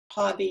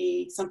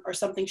hobby, or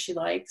something she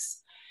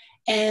likes.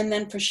 And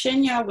then for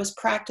Shinya was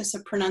practice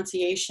of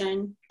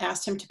pronunciation.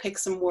 Asked him to pick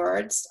some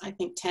words, I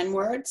think 10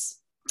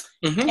 words.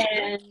 Mm-hmm.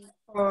 And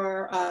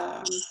for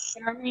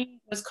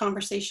Jeremy was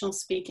conversational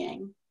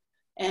speaking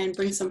and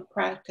bring some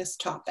practice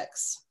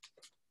topics.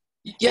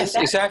 Yes,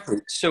 exactly.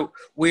 So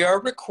we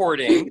are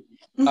recording.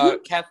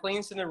 Mm-hmm.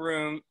 Kathleen's in the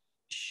room.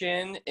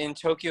 Shin in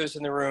Tokyo is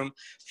in the room.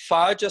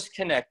 Fa just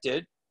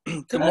connected.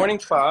 Good morning,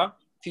 Fa.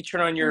 If you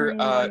turn on your,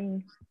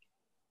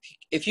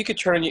 if you could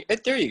turn on your,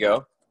 there you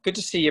go. Good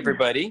to see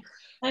everybody.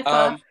 Hi,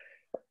 Fa.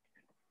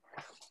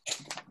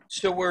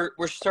 So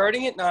we're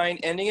starting at 9,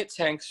 ending at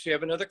 10, because we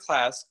have another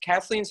class.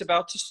 Kathleen's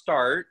about to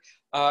start.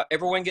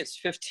 Everyone gets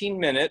 15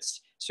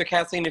 minutes. So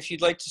Kathleen, if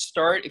you'd like to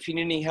start, if you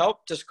need any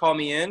help, just call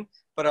me in.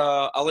 But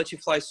I'll let you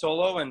fly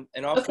solo and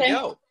off we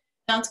go.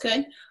 Sounds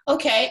good.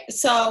 Okay,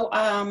 so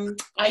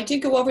I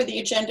did go over the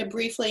agenda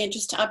briefly, and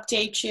just to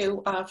update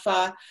you,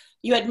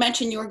 you had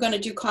mentioned you were going to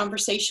do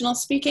conversational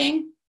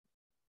speaking.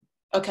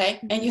 Okay,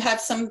 and you have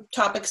some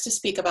topics to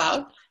speak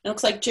about. It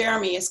looks like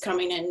Jeremy is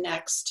coming in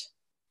next.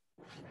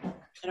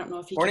 I don't know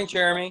if you Morning,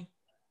 Jeremy.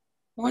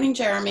 Morning,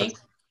 Jeremy.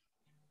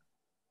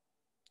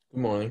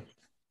 Good morning.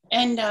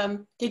 And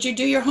did you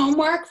do your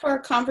homework for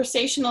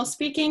conversational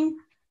speaking?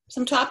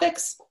 Some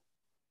topics?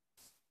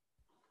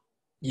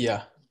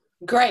 Yeah.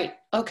 Great.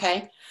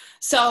 Okay.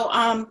 So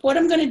what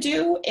I'm going to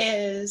do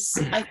is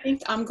I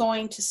think I'm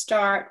going to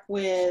start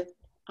with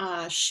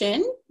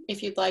Shin,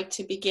 if you'd like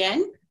to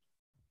begin.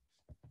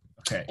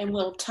 Okay. And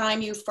we'll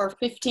time you for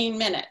 15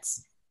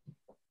 minutes.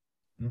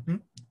 Mm-hmm.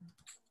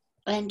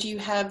 And do you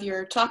have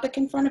your topic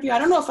in front of you? I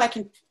don't know if I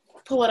can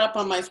pull it up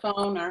on my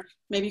phone, or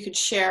maybe you could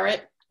share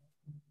it.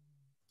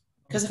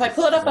 Because if I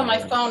pull it up on my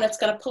phone, it's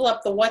going to pull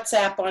up the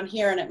WhatsApp on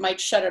here and it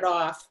might shut it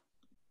off.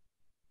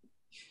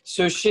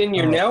 So Shin,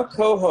 you're now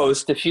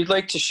co-host. If you'd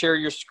like to share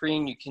your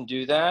screen, you can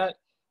do that.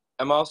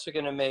 I'm also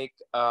going to make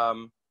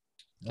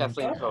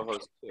Kathleen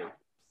co-host too.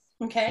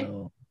 Okay.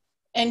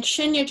 And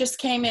Shinya just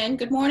came in.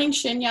 Good morning,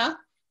 Shinya.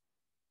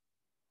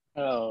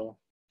 Hello.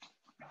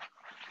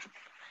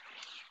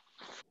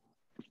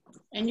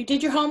 And you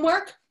did your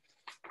homework?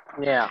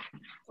 Yeah.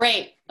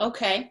 Great.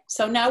 Okay.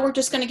 So now we're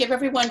just going to give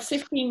everyone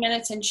 15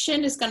 minutes, and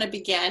Shin is going to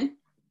begin.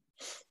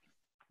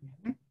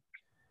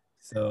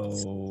 So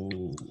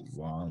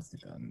 1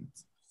 second.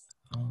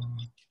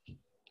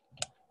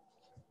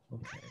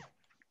 Okay.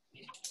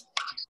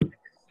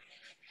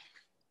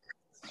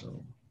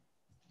 So.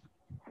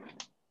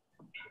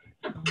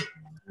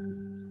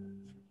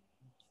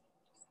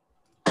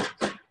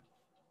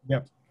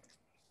 Yep.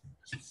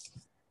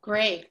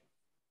 Great.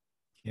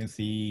 Can you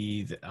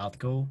see the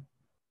article?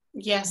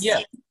 Yes.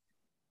 Yeah.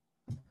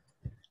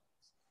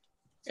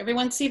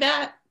 Everyone see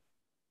that?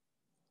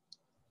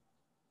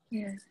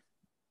 Yes.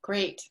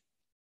 Great.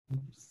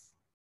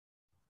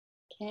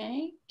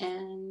 Okay,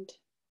 and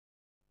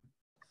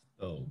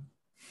so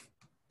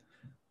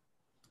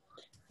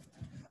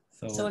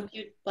if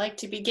you'd like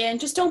to begin,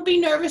 just don't be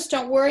nervous,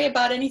 don't worry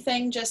about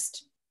anything,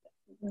 just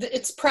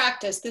it's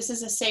practice. This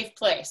is a safe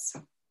place.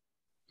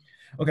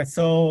 Okay,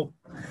 so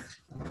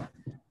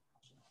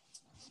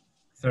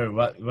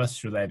what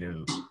should I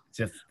do?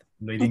 Just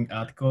reading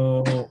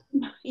article?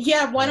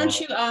 Yeah, why don't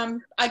you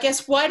I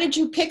guess why did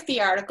you pick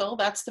the article?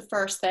 That's the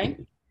first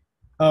thing.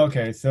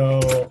 Okay, so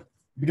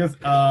because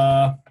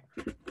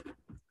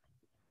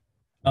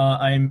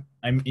I'm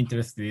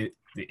interested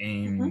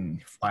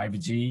in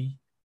 5G.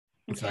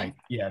 It's like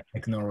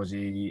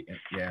technology,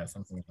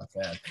 something like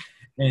that.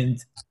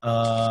 And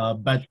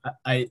but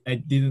I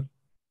didn't.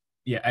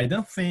 Yeah, I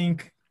don't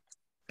think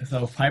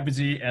so.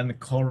 5G and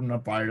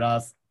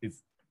coronavirus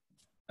is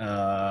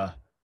I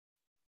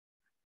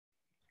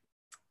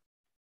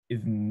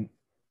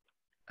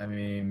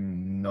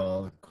mean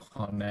no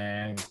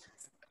connect.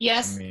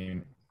 Yes. I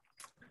mean,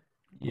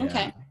 yeah.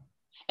 Okay.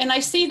 And I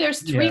see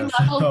there's 3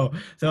 levels.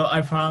 So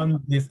I found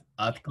this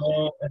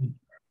article. And,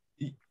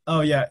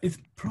 it's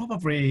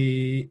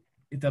probably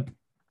the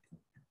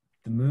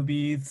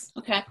movies.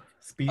 Okay.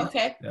 Speed.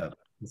 Okay. The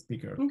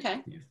speaker.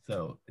 Okay.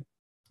 So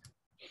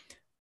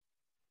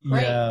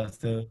Great. yeah,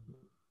 so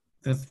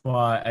that's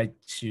why I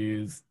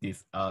choose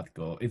this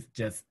article. It's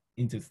just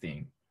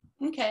interesting.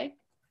 Okay.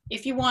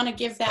 If you want to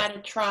give that a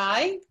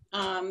try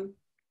on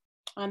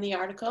the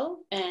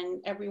article,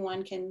 and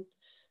everyone can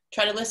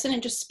try to listen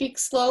and just speak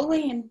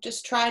slowly and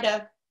just try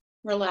to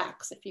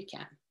relax if you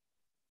can.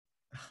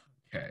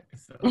 Okay,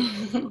 so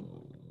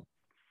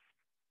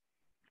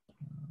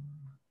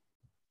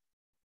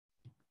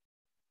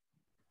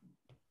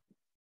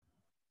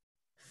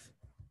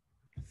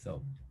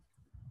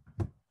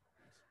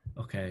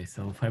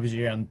so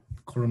 5G and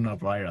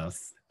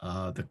coronavirus.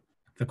 The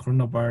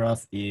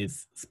coronavirus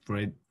is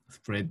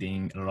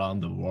spreading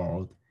around the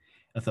world.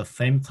 At the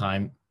same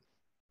time,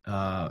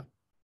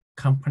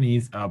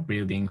 companies are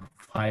building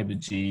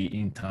 5G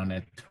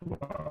internet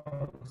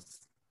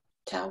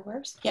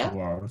towers. Yeah.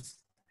 Towers.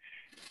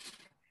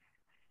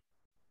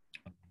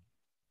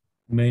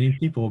 Many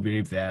people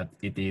believe that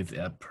it is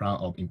a plan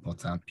of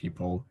important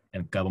people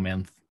and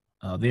governments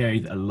there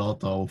is a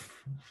lot of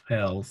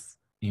false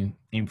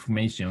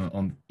information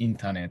on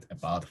internet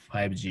about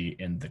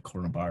 5G and the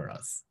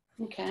coronavirus.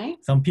 Okay.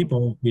 Some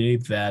people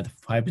believe that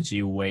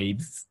 5G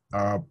waves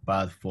are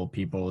bad for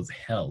people's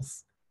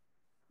health.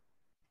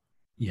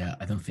 Yeah,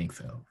 I don't think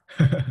so.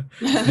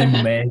 They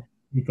make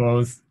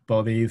people's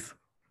bodies,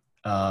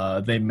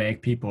 they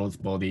make people's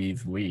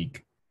bodies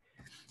weak.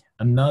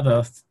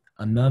 Another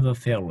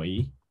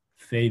theory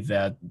says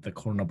that the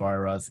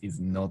coronavirus is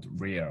not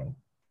real.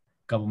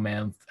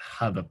 Governments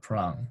have a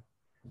plan.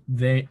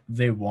 They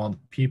want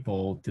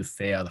people to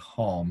stay at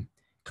home.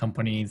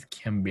 Companies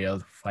can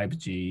build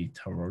 5G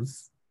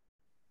towers.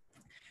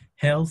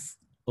 Health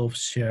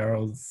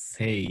officials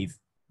say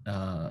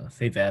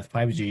that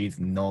 5G is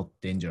not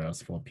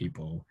dangerous for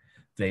people.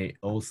 They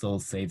also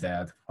say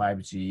that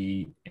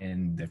 5G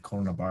and the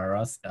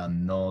coronavirus are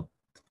not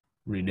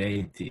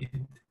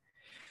related.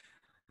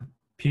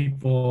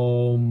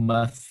 People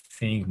must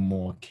think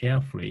more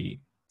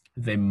carefully.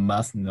 They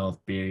must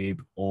not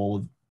believe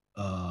all.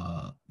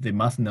 They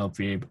must not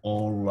believe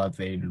all what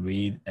they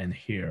read and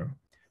hear.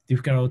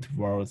 Difficult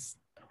words,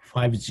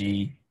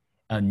 5G,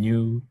 a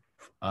new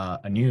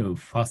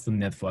faster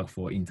network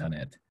for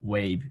internet,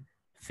 wave,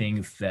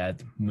 things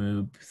that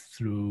move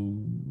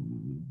through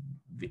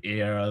the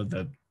air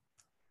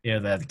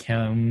that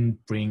can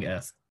bring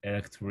us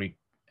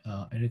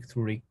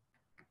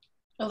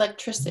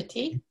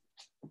electricity.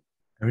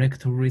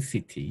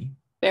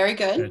 Very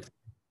good.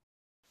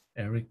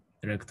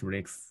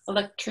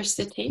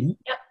 Electricity.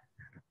 Yep.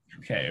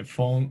 Okay,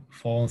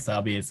 phone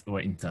service or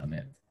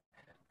internet.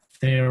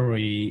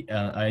 Theory,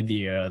 an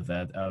idea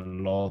that a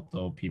lot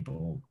of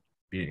people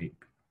believe.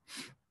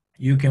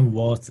 You can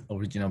watch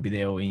original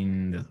video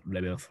in the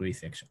level 3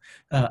 section.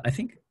 I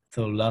think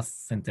the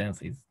last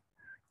sentence is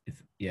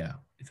yeah,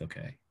 it's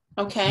okay.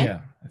 Okay.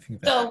 Yeah, I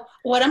think that. So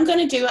what I'm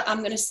going to do, I'm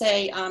going to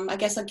say, I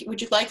guess,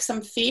 would you like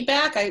some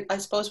feedback? I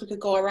suppose we could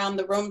go around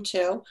the room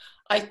too.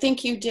 I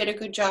think you did a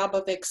good job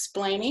of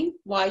explaining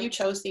why you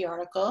chose the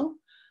article.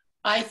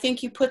 I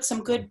think you put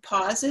some good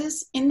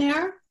pauses in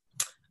there.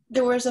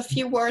 There was a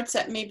few words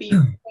that maybe you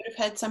would have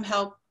had some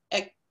help,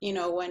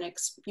 when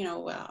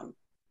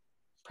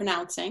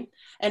pronouncing.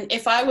 And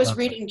if I was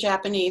reading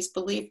Japanese,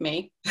 believe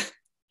me,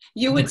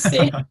 you would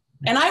see,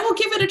 and I will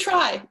give it a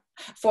try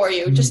for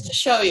you just to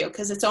show you,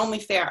 because it's only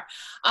fair.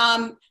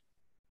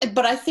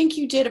 But I think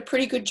you did a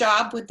pretty good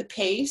job with the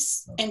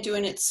pace and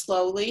doing it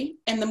slowly.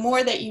 And the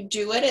more that you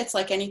do it, it's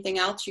like anything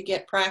else, you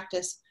get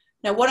practice.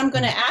 Now, what I'm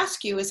going to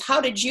ask you is,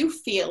 how did you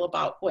feel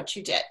about what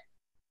you did?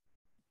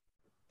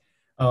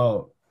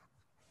 Oh,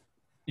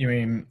 you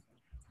mean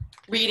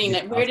reading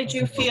it? Where did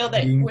you feel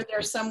that, were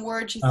there some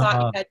words you thought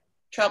you had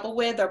trouble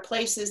with, or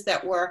places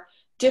that were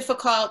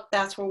difficult?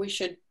 That's where we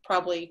should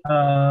probably.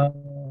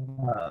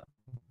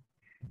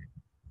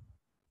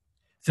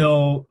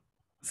 So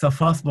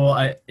first of all,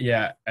 I'd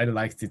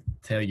like to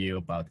tell you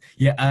about,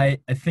 I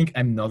think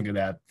I'm not good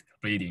at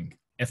reading,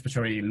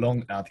 especially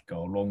long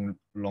article,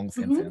 long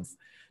sentence.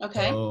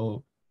 Okay.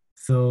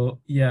 So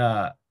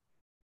yeah,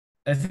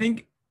 I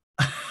think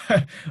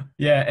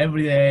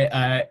every day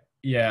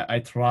I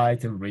try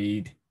to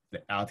read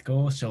the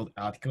article, short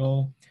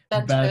article.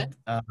 That's good.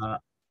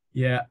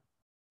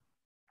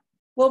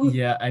 Well,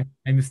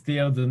 I'm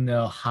still don't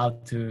know how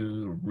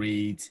to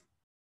read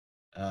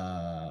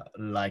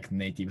like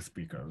native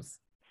speakers.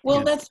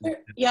 Well, that's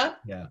yeah.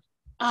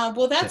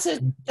 Well, that's a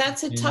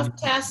tough Mm-hmm.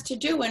 task to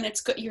do, and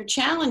it's good. You're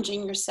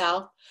challenging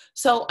yourself.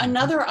 So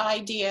another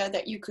idea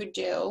that you could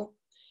do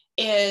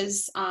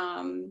is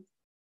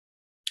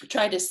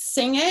try to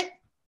sing it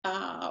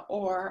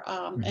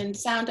and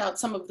sound out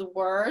some of the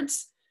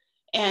words.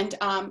 And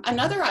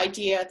another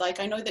idea, like,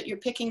 I know that you're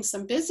picking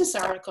some business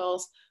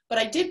articles, but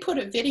I did put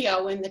a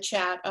video in the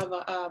chat of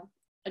a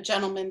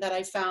gentleman that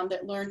I found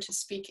that learned to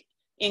speak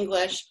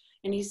English.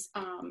 And he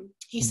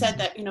said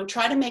that,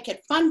 try to make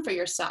it fun for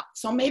yourself.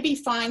 So maybe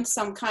find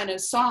some kind of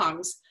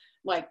songs,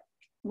 like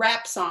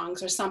rap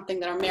songs or something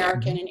that are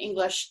American and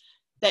English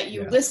that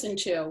you listen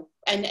to,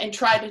 and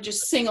try to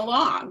just sing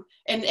along.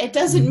 And it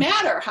doesn't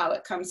matter how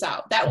it comes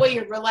out. That way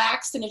you're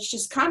relaxed and it's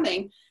just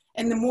coming.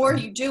 And the more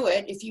you do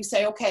it, if you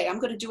say, okay, I'm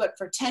going to do it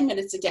for 10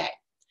 minutes a day,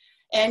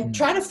 and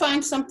try to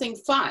find something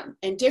fun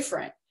and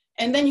different.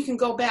 And then you can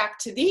go back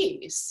to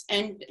these,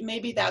 and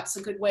maybe that's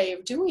a good way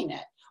of doing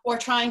it, or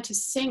trying to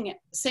sing it.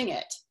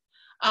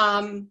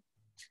 And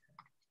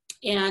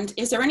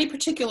is there any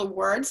particular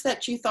words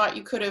that you thought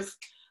you could have,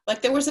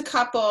 like there was a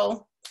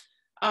couple,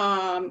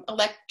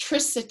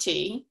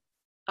 electricity,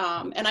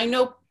 and I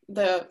know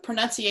the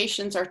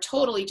pronunciations are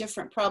totally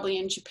different probably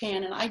in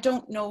Japan, and I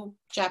don't know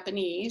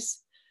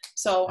Japanese.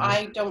 So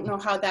I don't know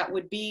how that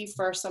would be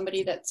for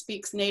somebody that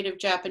speaks native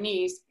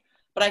Japanese,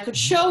 but I could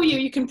show you,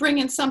 you can bring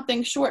in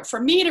something short for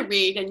me to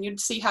read and you'd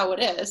see how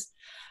it is.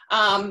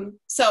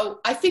 So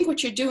I think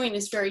what you're doing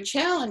is very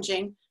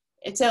challenging.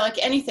 It's like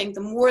anything,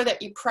 the more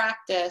that you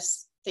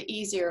practice, the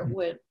easier it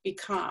would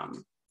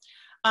become.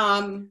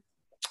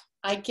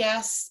 I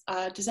guess,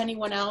 does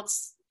anyone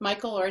else,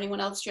 Michael or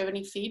anyone else, do you have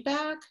any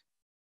feedback?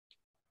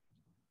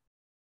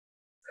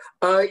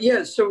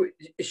 Yeah, so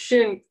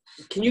Shin,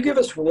 can you give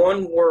us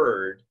one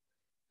word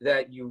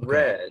that you Okay.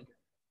 read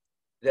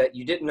that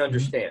you didn't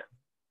understand?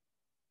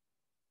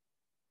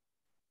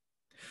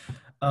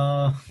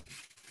 Uh,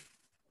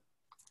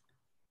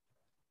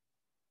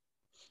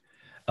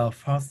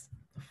 first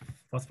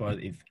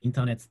word is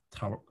internet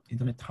tower.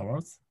 Internet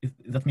towers. Does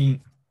that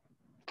mean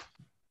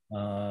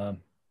the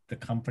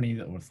company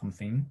or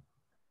something?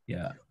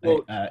 Yeah.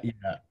 Well,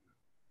 Yeah.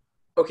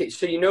 okay,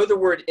 so you know the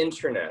word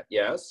internet,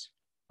 yes?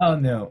 Oh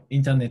no,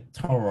 internet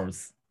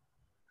towers.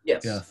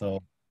 Yes. Yeah.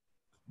 So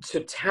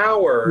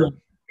Tower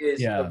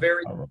is yeah,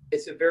 tower.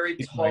 it's a very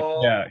It's like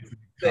tall it's a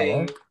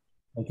thing tower.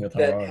 Okay,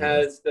 that tower.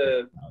 has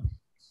the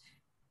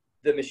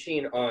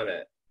machine on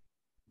it.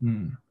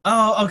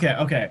 Oh,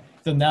 okay.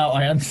 So now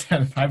I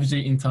understand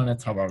 5G internet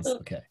towers.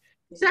 Okay.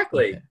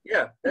 Exactly. Okay.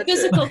 Yeah, The that's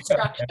physical it.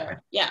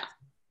 structure. Yeah.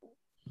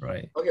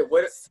 Right. Okay,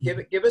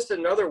 give us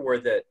another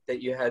word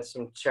that you had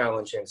some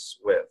challenges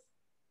with.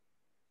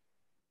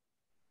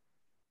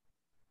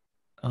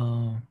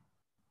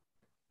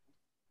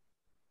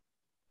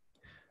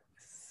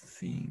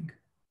 Think.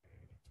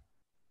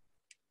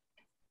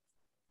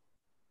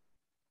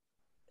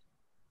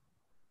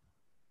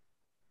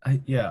 I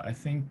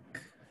think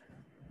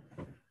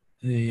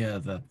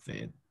that's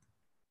it.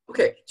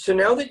 Okay, so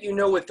now that you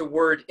know what the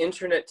word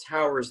internet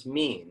towers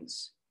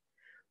means,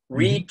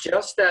 read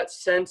just that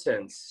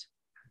sentence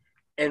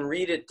and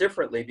read it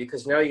differently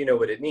because now you know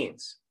what it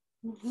means.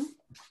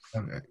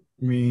 Okay.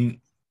 You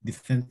mean the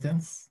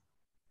sentence?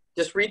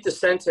 Just read the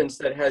sentence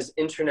that has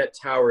internet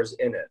towers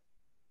in it.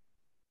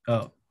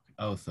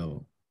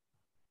 So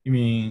you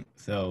mean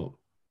so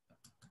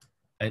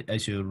I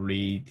should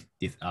read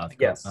this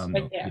article? Yes.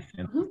 Right there. This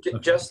sentence. Okay.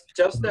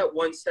 Just that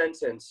one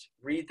sentence,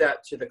 read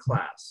that to the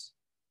class.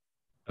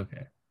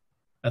 Okay.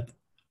 At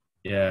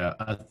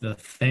the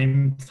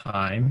same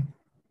time,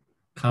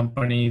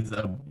 companies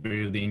are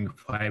building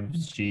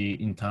 5G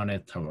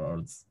internet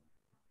towers.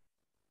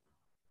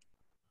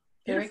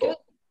 Very good.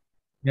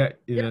 Yeah,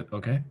 is it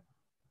okay?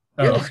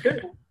 Yeah, that's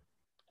good.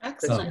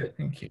 Excellent. That's good.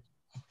 Thank you.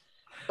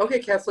 Okay,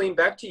 Kathleen,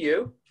 back to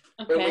you.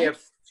 Okay. And we have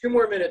 2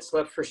 more minutes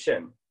left for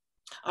Shin.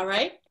 All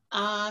right.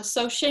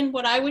 So Shin,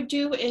 what I would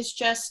do is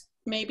just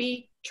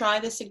maybe try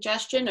the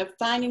suggestion of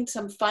finding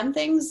some fun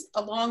things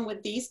along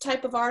with these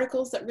type of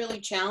articles that really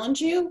challenge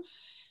you,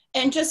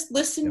 and just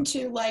listen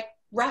to like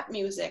rap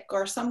music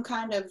or some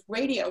kind of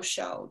radio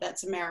show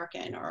that's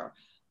American, or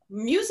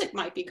music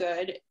might be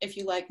good if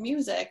you like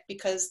music,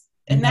 because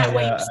in that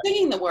way you're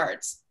singing the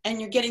words and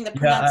you're getting the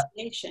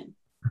pronunciation.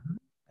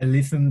 I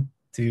listen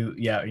to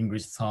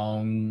English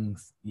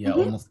songs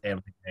almost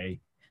every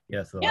day.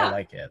 Yeah, so I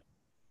like it.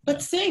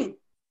 But sing,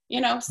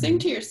 sing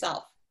to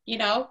yourself,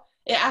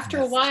 after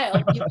a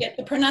while you get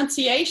the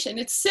pronunciation.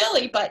 It's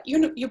silly, but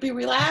you'll be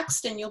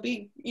relaxed and you'll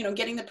be,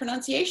 getting the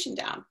pronunciation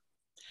down.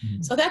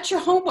 So that's your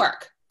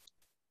homework.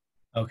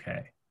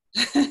 Okay.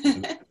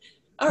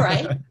 All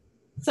right.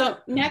 So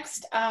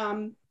next,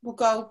 we'll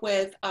go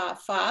with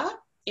Fa,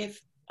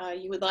 if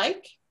you would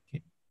like.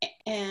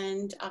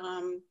 And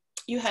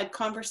you had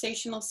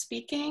conversational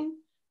speaking.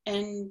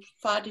 And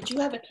Fa, did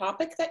you have a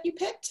topic that you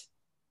picked?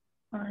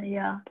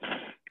 Yeah,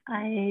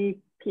 I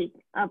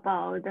picked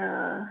about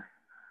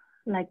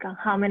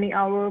how many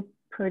hours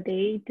per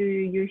day do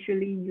you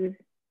usually use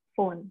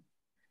phone?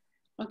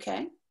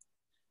 Okay.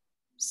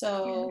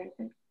 So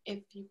if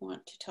you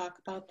want to talk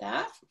about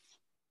that.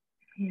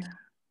 Yeah.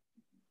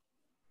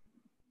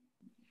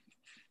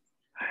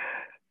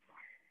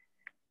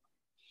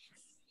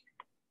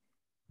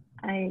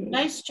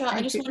 Nice job.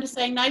 I just want to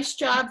say nice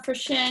job for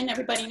Shin.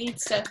 Everybody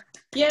needs to,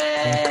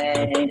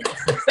 yay.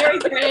 Very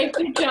great.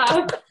 Good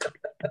job.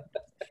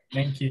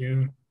 Thank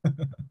you.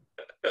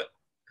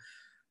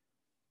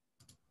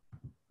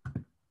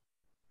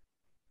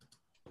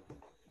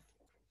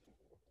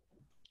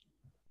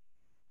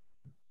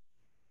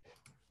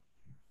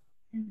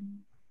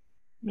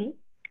 Me?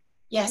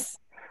 Yes.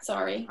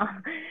 Sorry.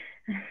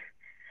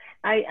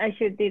 I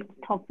should this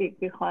topic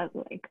because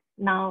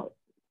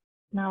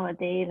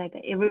nowadays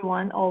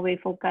everyone always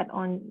focus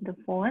on the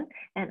phone,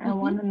 and I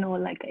want to know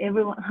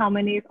everyone how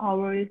many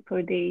hours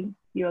per day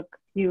you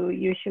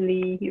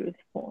usually use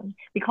phone,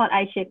 because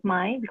I check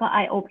mine, because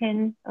I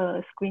open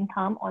screen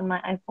time on my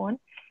iPhone.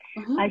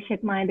 I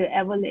check mine, the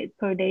average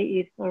per day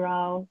is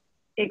around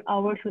 8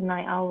 hours to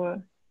 9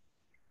 hours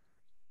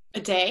a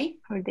day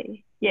per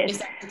day. Yes. Is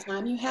that the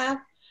time you have?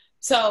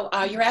 So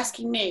you're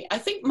asking me. I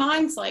think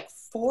mine's like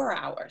 4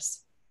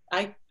 hours.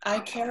 I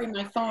carry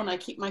my phone. I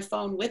keep my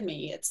phone with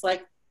me. It's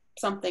like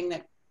something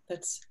that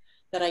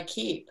I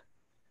keep.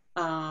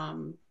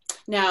 And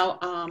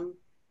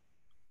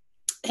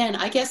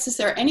I guess, is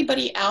there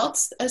anybody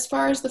else as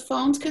far as the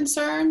phone's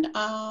concerned?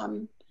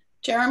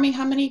 Jeremy,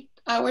 how many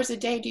hours a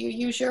day do you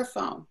use your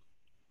phone?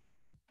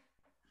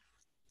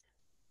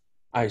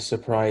 I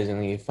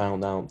surprisingly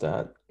found out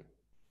that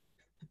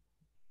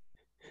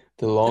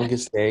the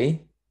longest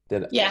day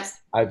that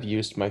I've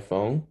used my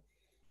phone,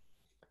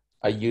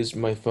 I used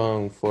my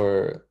phone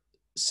for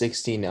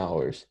 16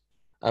 hours.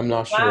 I'm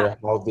not sure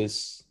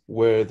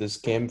where this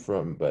came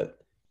from, but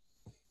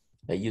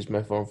I used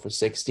my phone for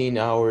 16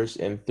 hours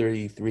and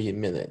 33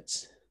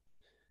 minutes.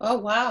 Oh,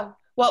 wow.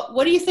 Well,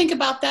 what do you think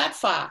about that,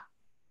 Fa?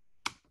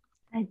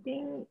 I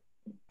think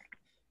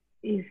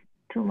it's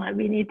too much.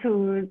 We need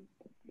to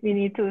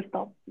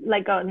stop.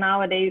 Like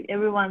nowadays,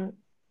 everyone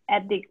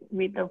addict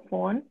with the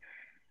phone.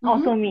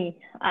 Also me,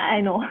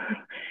 I know,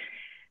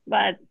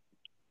 but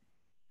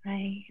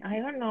I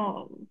don't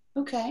know.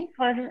 Okay.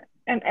 Because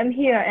I'm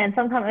here and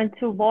sometimes I'm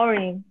too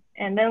boring,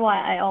 and that's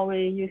why I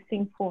always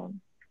using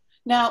phone.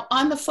 Now,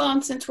 on the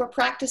phone, since we're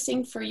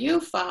practicing for you,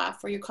 Fa,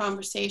 for your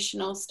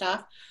conversational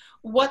stuff,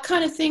 what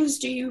kind of things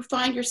do you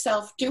find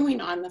yourself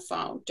doing on the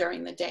phone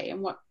during the day,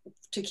 and what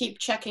to keep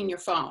checking your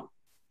phone?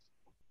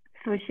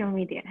 Social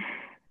media.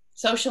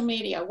 Social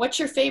media. What's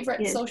your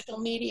favorite Yes. social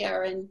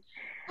media? And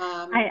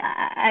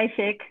I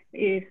check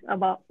is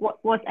about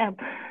WhatsApp.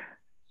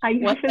 I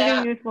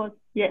usually use WhatsApp.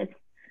 Yes.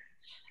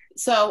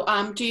 So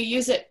do you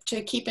use it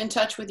to keep in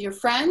touch with your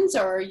friends,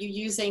 or are you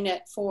using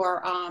it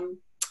for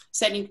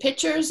sending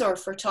pictures or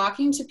for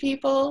talking to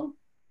people?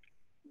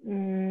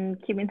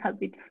 Keep in touch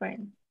with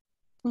friends.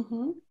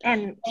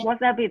 And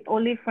WhatsApp is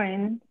only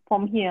friend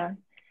from here.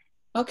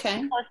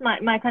 Okay. Because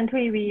my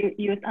country, we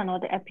use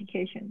another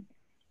application.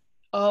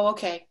 Oh,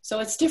 okay. So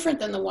it's different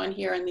than the one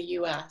here in the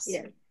US.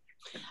 Yes.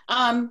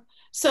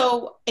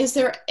 So is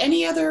there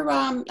any other,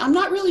 I'm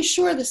not really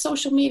sure the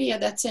social media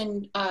that's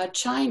in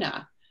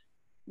China,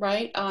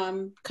 right?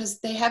 Because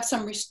they have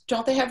some,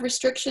 don't they have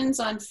restrictions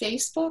on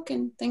Facebook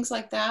and things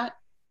like that?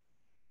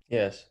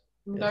 Yes.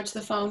 In regard to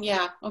the phone?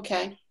 Yeah,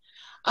 okay.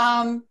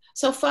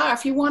 So far,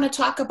 if you want to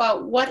talk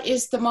about what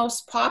is the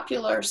most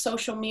popular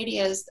social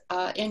medias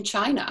in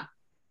China,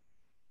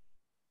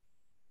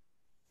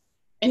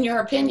 in your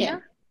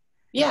opinion?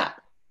 Yeah.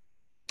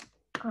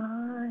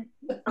 They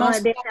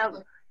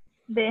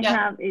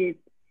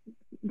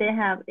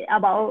have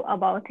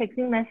about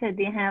texting message.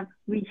 They have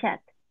WeChat.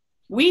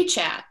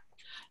 WeChat.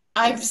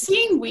 I've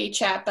seen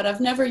WeChat, but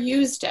I've never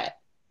used it.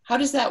 How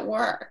does that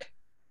work?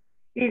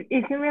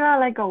 It's similar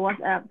like a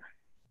WhatsApp.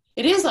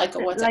 It is like a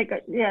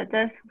WhatsApp.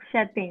 Just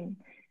chatting.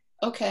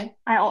 Okay.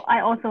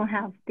 I also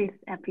have this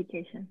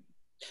application.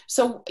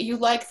 So you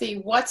like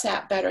the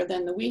WhatsApp better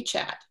than the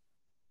WeChat?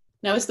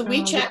 Now is the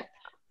WeChat,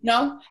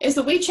 is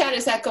the WeChat,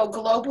 does that go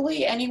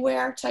globally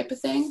anywhere type of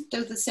thing?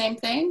 Do the same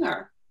thing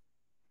or?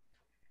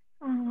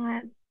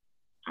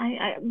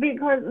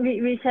 Because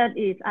WeChat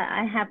is,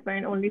 I have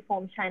friend only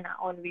from China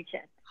on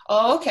WeChat.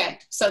 Oh, okay.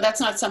 So that's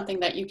not something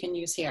that you can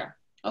use here.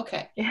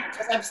 Okay.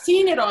 Because I've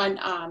seen it on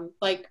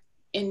like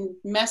in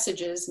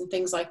messages and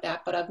things like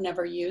that, but I've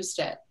never used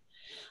it.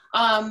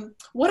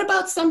 What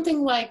about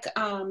something like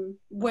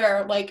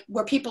where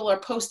people are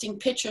posting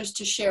pictures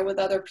to share with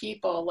other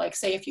people? Like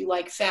say if you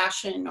like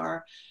fashion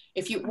or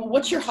if you, well,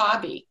 what's your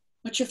hobby?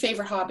 What's your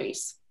favorite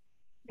hobbies?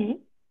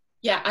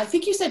 Yeah, I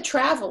think you said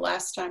travel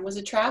last time. Was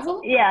it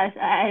travel? Yes,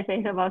 I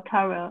think about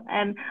travel.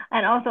 And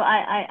also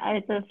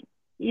I just,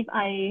 if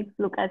I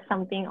look at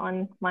something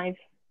on my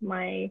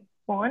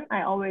phone,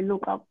 I always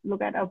look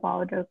at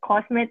about the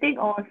cosmetic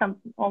or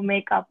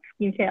makeup,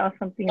 skincare or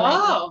something like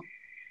that. Oh,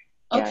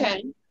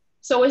 okay. Yeah.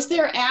 So is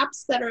there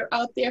apps that are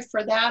out there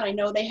for that? I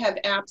know they have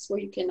apps where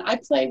you can, I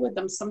play with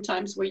them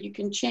sometimes where you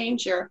can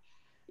change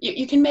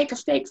you can make a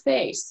fake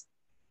face.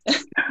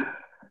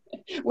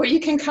 Where you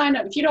can kind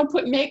of, if you don't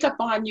put makeup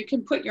on, you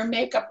can put your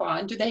makeup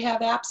on. Do they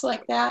have apps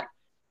like that?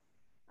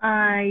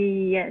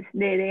 Yes,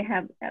 they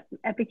have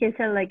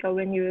application like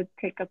when you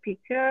take a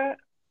picture,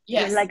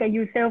 yes, like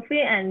you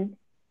selfie and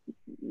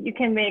you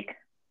can make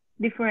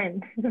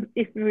different.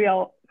 It's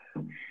real.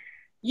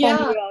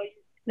 Yeah.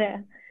 Yeah.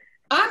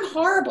 I'm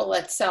horrible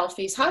at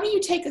selfies. How do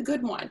you take a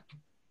good one?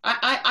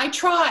 I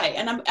try,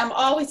 and I'm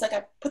always like,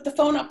 I put the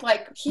phone up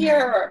like here.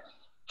 Or,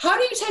 how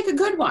do you take a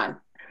good one?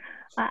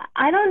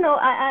 I don't know.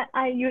 I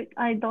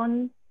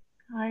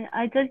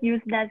just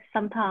use that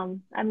sometimes.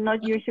 I'm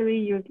not usually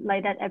use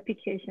like that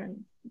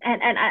application.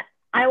 And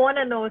I want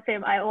to know,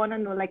 Sam. I want to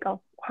know like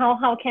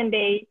how can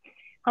they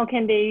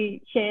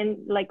change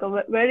like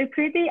a very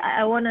pretty.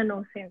 I want to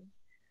know, Sam.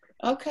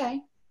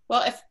 Okay.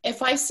 Well,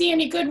 if I see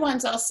any good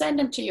ones, I'll send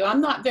them to you.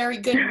 I'm not very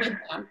good with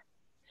them.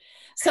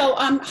 So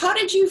how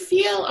did you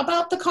feel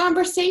about the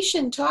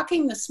conversation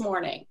talking this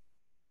morning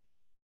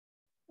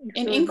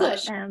in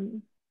English?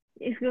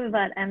 It's good,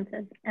 but I'm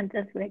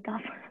just wake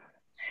up.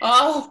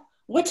 Oh,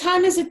 what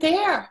time is it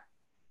there?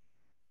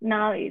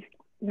 Now it's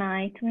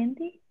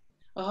 9:20.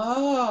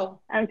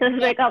 Oh. I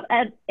just wake up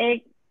at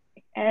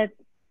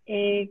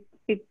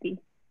 8:50.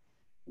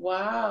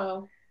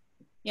 Wow.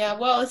 Yeah,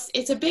 well,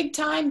 it's a big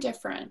time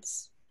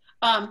difference.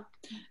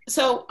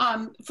 So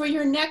for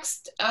your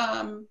next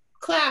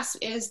class,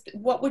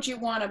 what would you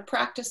want to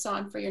practice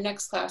on for your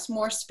next class?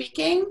 More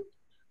speaking,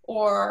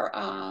 or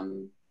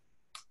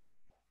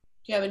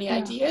do you have any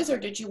ideas, or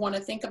did you want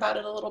to think about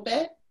it a little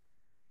bit?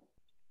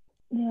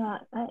 Yeah,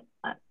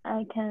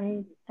 I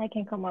can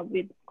come up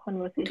with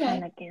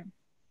conversation again.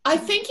 I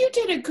think you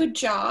did a good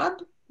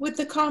job with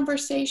the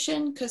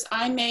conversation, because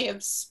I may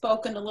have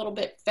spoken a little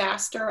bit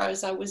faster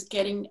as I was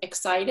getting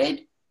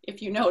excited,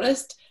 if you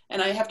noticed,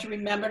 and I have to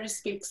remember to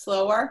speak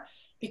slower.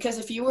 Because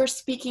if you were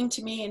speaking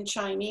to me in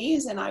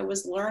Chinese and I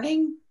was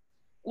learning,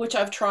 which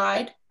I've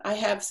tried, I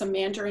have some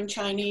Mandarin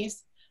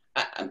Chinese,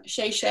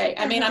 Shay.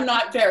 I mean, I'm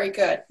not very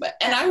good,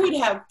 and I would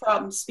have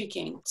problems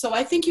speaking. So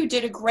I think you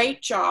did a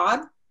great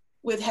job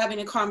with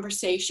having a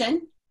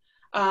conversation.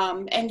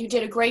 And you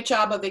did a great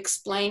job of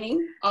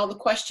explaining all the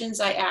questions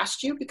I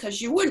asked you,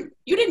 because you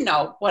didn't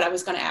know what I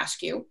was going to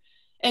ask you.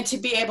 And to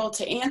be able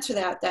to answer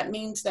that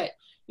means that,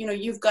 you know,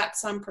 you've got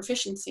some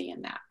proficiency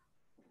in that.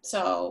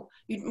 So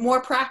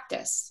more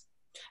practice.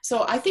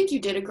 So I think you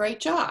did a great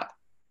job.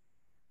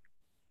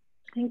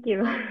 Thank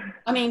you.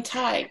 I mean,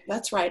 Ty,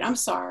 that's right. I'm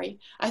sorry.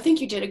 I think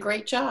you did a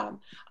great job.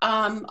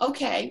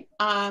 Okay.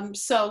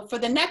 So for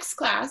the next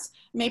class,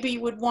 maybe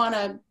you would want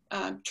to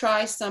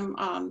try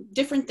some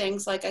different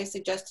things, like I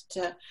suggested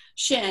to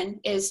Shin,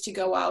 is to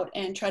go out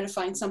and try to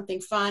find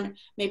something fun.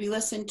 Maybe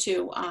listen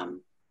to,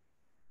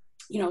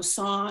 you know,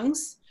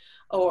 songs,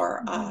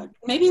 or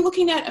maybe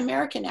looking at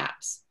American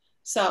apps.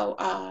 So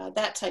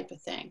that type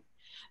of thing.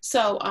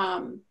 So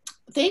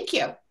thank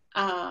you.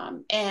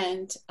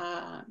 And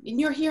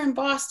you're here in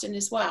Boston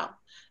as well.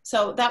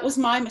 So that was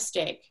my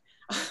mistake.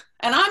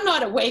 And I'm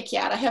not awake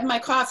yet. I have my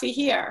coffee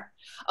here.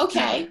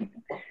 Okay.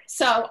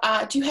 So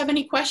do you have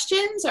any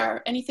questions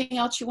or anything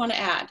else you want to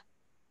add?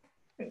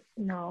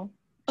 No.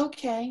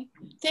 Okay.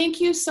 Thank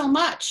you so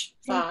much.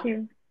 Thank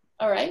you.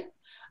 All right.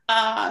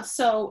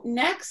 So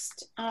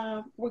next,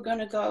 we're going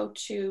to go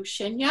to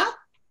Shinya.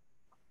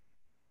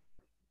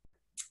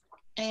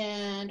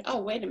 And,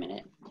 oh, wait a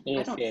minute.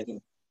 Yes, yes.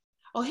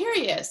 Oh, here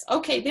he is.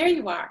 Okay, there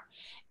you are.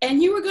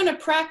 And you were going to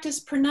practice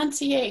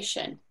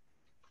pronunciation.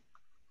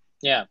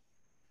 Yeah.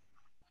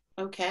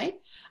 Okay.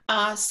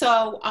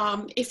 So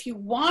if you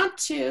want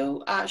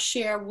to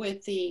share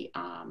with the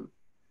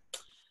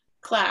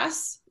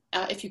class,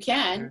 if you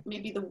can,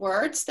 maybe the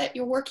words that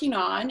you're working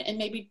on, and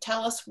maybe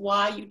tell us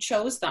why you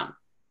chose them.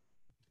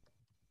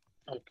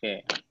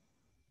 Okay.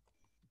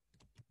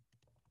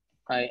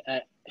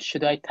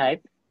 Should I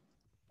type?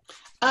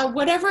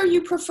 Whatever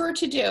you prefer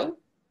to do.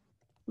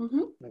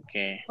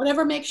 Okay.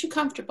 Whatever makes you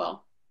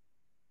comfortable.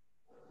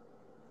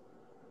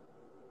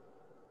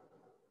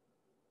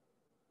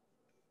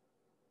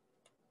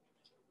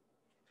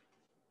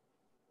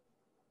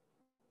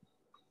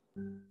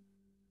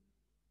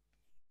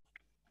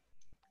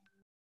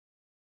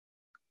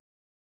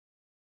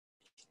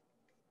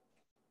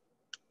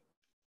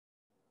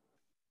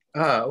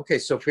 Okay,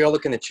 so if we all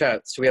look in the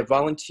chat, so we have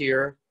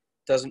volunteer,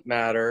 doesn't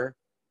matter,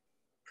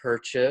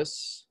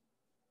 purchase,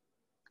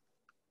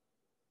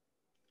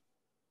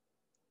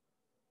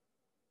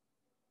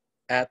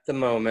 at the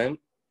moment.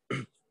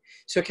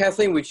 So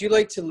Kathleen, would you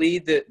like to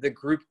lead the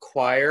group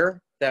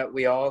choir that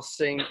we all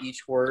sing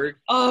each word?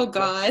 Oh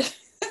God.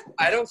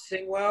 I don't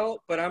sing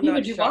well, but I'm Neither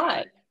not do shy.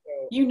 I. So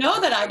You know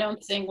that I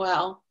don't sing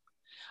well.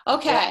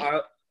 Okay.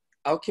 well,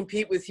 I'll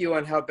compete with you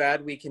on how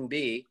bad we can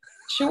be.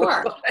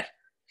 Sure.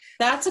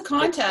 That's a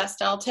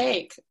contest I'll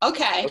take.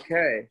 Okay.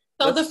 Okay.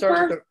 So Let's the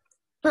start with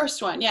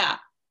first one, yeah.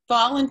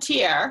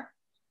 Volunteer.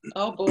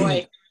 Oh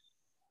boy.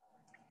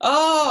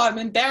 Oh, I'm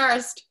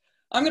embarrassed.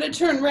 I'm going to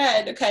turn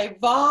red. Okay.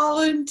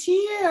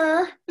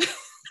 Volunteer.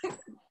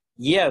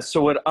 Yeah,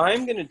 so what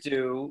I'm going to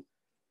do,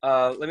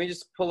 let me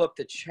just pull up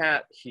the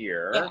chat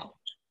here. Yeah.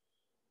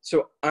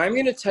 So I'm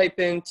going to type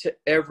into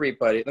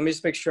everybody. Let me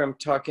just make sure I'm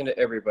talking to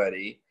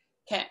everybody.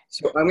 Okay.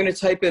 So I'm going to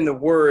type in the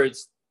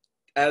words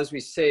as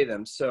we say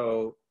them.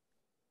 So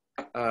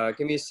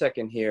give me a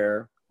second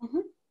here.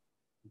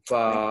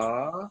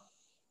 Va.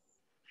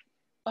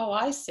 Oh,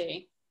 I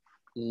see.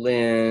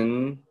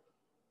 Lin.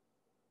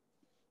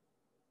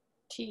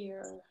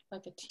 Tier,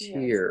 like a tier.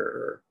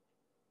 Tier.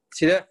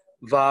 See that?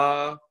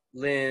 Volunteer.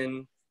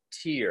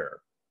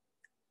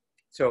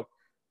 So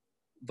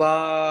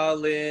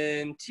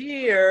volunteer.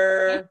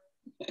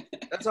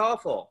 That's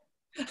awful.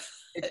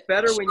 It's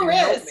better when you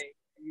help me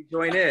and you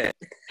join in.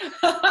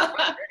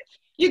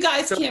 You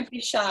guys can't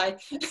be shy.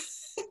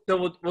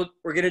 So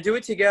we're going to do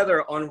it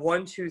together on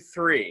 1, 2,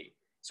 3.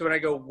 So when I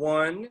go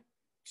 1,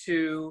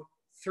 2,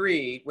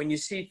 3, when you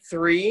see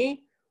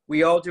 3,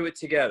 we all do it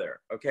together.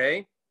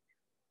 Okay.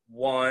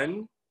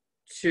 1,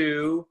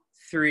 2,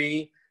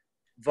 3.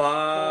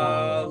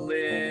 Volunteer.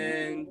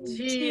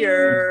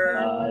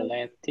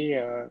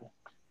 Volunteer.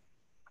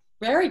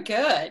 Very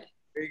good.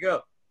 There you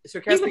go. So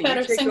You're Kathleen, a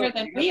better singer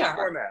than we are.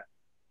 Format.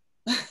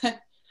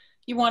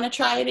 You want to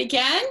try it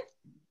again?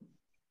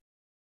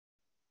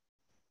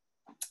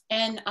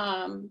 And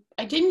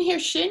I didn't hear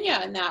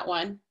Shinya in that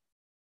one.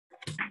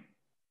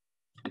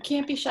 You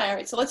can't be shy. All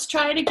right, so let's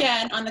try it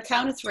again on the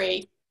count of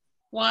 3.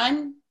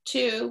 1,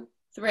 2,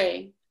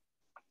 3.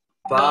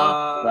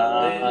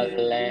 Volunteer.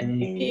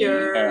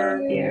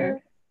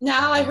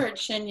 Now I heard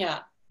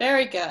Shinya.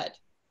 Very good.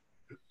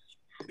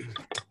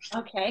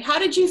 Okay, how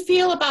did you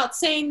feel about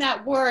saying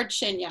that word,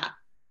 Shinya?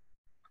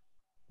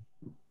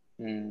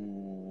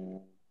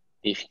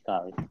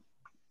 Difficult.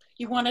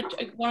 You want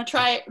to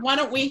try it? Why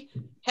don't we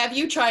have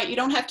you try it? You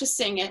don't have to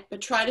sing it,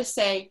 but try to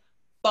say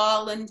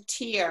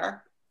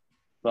volunteer.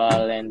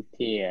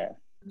 Volunteer.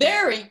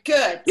 Very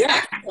good.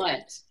 Yeah.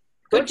 Excellent.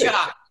 Good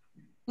job.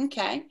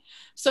 Okay,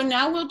 so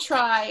now we'll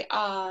try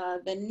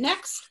the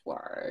next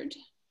word.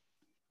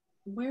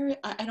 Where,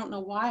 I don't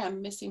know why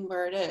I'm missing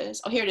where it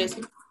is. Oh, here it is.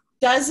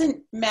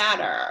 Doesn't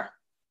matter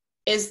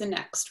is the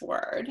next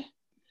word.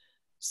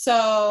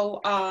 So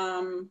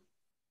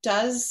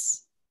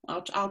does,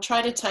 I'll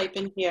try to type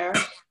in here.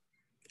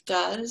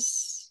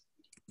 Does,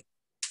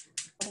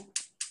 I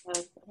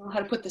don't know how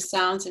to put the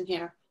sounds in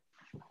here.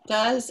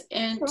 Doesn't,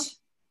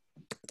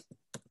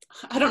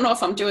 I don't know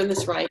if I'm doing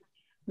this right.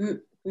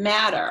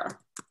 Matter.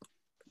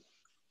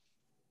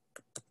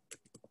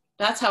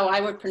 That's how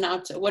I would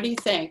pronounce it. What do you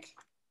think?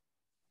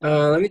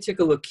 Let me take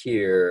a look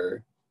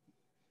here.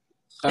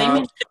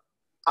 I'm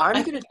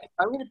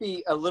gonna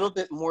be a little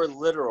bit more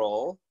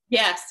literal.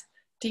 Yes,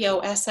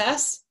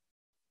 DOSS.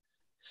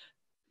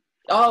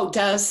 Oh,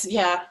 does,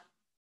 yeah.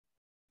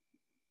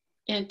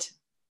 Int.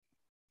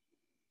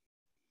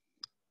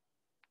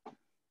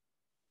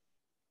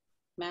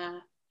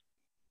 Matter.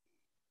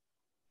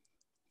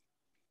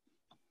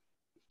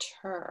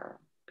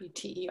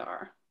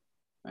 BTER,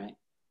 right?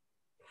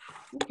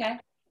 Okay.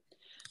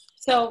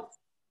 So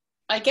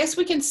I guess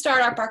we can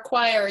start up our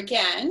choir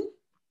again.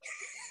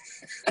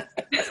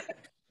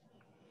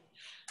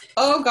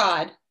 Oh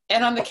God.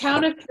 And on the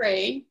count of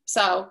 3,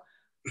 so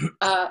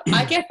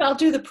I guess I'll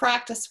do the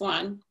practice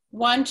one.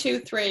 1, 2,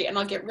 3, and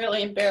I'll get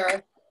really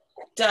embarrassed.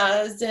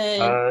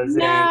 Doesn't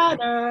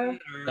matter.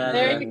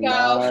 There you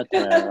go.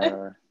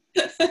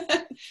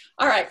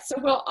 All right, so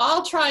we'll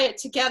all try it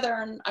together,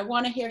 and I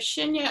want to hear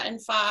Shinya and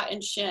Fa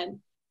and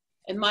Shin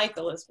and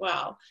Michael as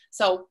well.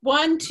 So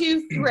 1,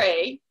 2,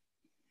 3.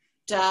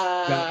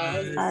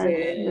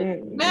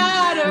 Doesn't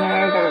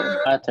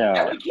matter.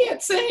 Yeah, we can't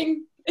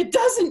sing. It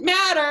doesn't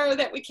matter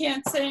that we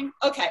can't sing.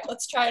 Okay,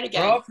 let's try it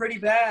again. We're all pretty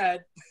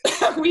bad.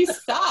 We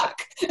suck.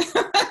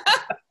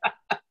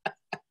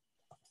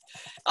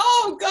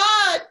 Oh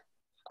God,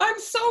 I'm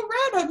so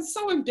red. I'm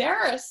so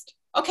embarrassed.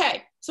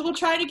 Okay, so we'll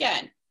try it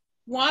again.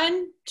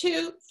 1,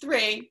 2,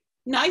 3.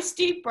 Nice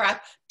deep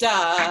breath.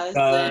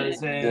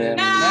 Doesn't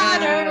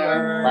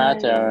matter.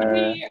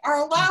 We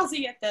are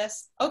lousy at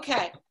this.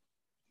 Okay.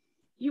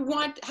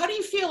 How do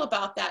you feel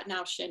about that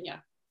now,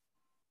 Shinya?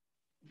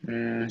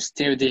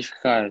 Still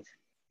difficult.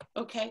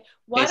 Okay.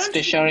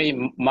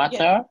 Especially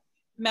matter.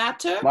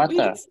 Matter?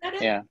 Matter.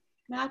 Yeah.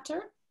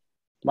 Matter?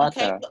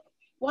 Matter. Okay.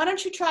 Why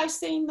don't you try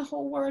saying the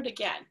whole word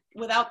again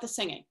without the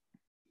singing?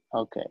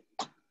 Okay.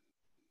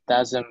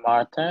 Doesn't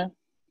matter.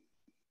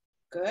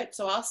 Good.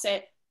 So I'll say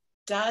it.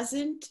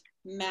 Doesn't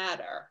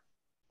matter.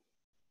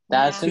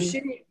 Doesn't.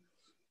 Okay.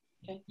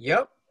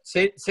 Yep.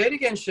 Say it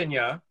again,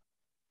 Shinya.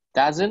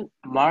 Doesn't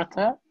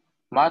matter.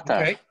 Matter.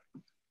 Okay.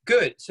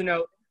 Good. So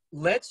now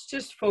let's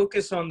just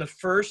focus on the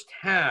first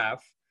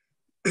half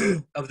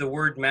of the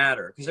word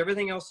matter, because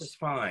everything else is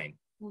fine.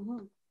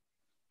 Mm-hmm.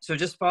 So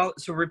just follow.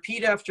 So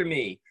repeat after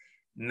me.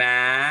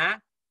 Ma.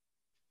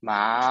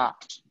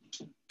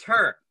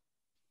 Ter.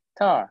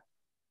 Okay.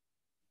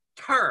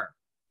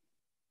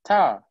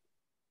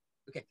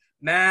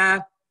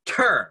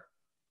 Matter.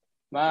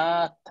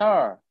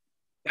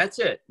 That's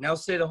it. Now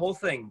say the whole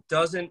thing.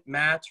 Doesn't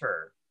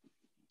matter.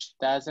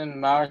 Doesn't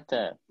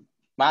matter.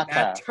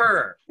 Matter.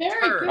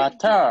 Very good.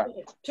 Matter.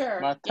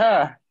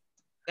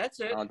 That's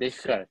it. Oh,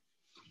 difficult.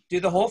 Do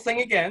the whole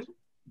thing again.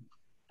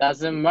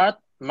 Doesn't matter.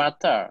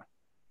 That's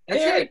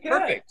Very it. good.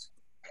 Perfect.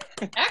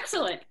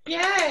 Excellent.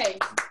 Yay.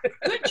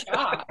 Good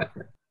job.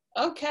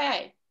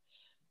 Okay.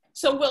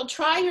 So we'll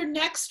try your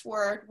next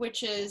word,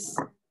 which is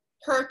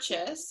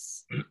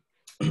purchase.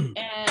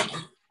 And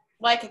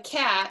like a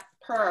cat,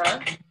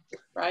 purr,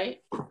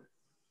 right?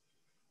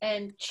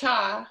 And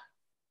chess.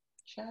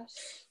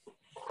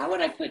 How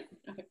would I put,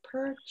 okay,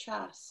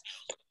 purchase.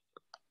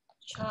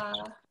 Cha.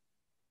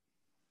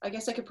 I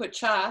guess I could put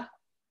cha.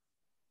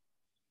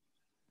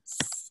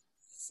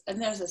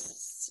 And there's a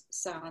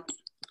sound.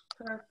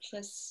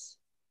 Purchase.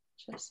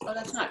 Oh,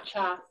 that's not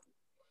cha.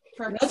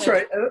 Purchase. That's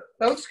right.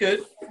 That looks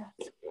good.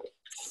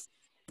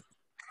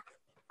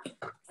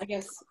 I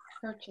guess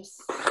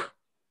purchase.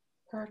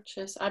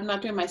 I'm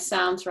not doing my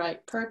sounds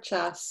right.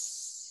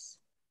 Purchase.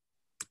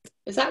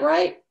 Is that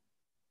right?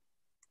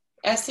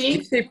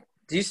 Essie?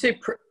 Do you say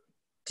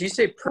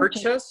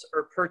purchase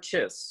or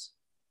purchase?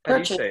 How do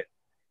you say it?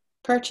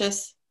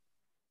 Purchase.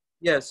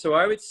 Yeah, so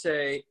I would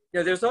say,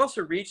 there's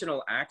also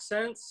regional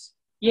accents.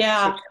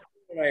 Yeah. So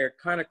and I are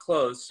kind of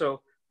close.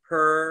 So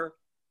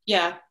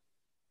yeah.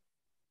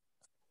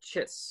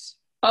 Chiss.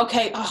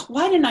 Okay. Oh,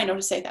 why didn't I know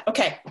to say that?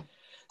 Okay.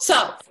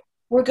 So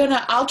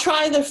I'll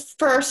try the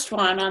first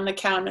one on the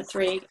count of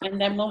 3, and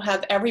then we'll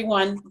have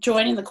everyone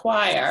joining the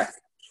choir.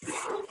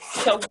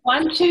 So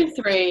 1, 2,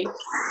 3.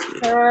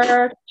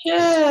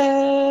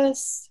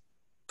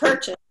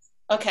 Purchase.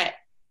 Okay.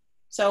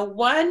 So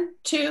 1,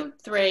 2,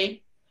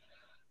 3.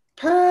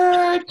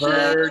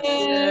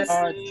 Purchase.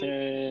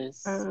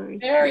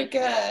 Very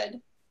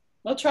good.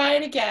 We'll try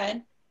it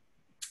again.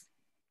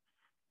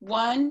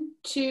 1,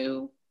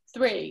 2,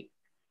 3.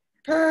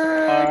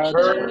 Purchase.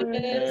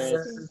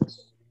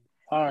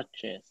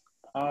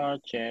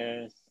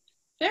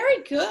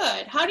 Very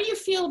good. How do you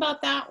feel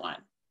about that one?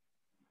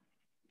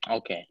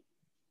 Okay.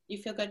 You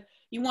feel good?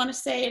 You want to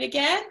say it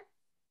again?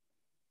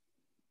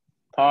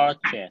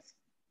 Purchase.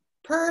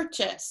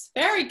 Purchase.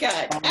 Very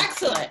good.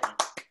 Excellent.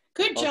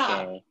 Good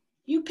job. Okay.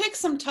 You picked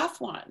some tough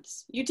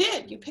ones. You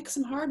did. You picked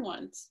some hard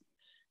ones.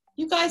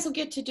 You guys will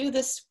get to do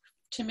this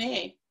to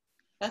me.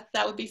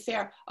 That would be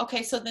fair.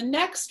 Okay, so the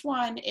next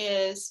one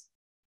is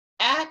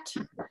at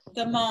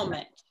the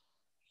moment.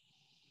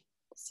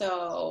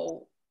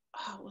 So,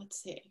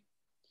 let's see.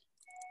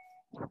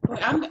 Boy,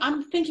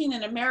 I'm thinking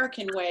in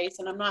American ways,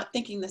 and I'm not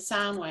thinking the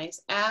sound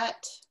ways.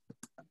 At,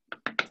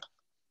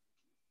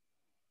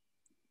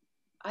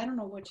 I don't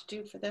know what to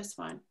do for this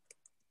one.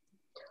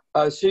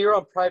 So you're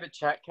on private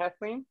chat,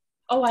 Kathleen?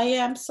 Oh, I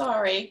am.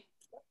 Sorry.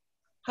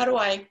 How do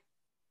I?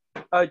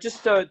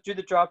 Just do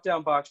the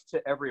drop-down box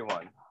to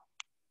everyone.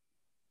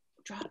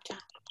 Drop down.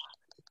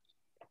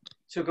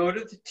 So go to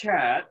the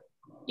chat.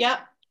 Yep.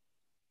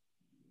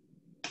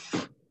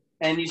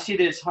 And you see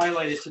that it's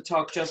highlighted to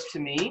talk just to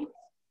me.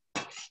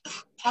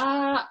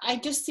 I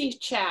just see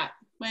chat.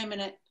 Wait a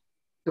minute.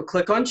 So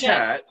click on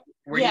chat.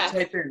 Where Yeah. you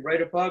type in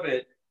right above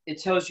it,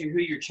 it tells you who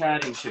you're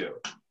chatting to.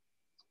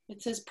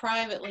 It says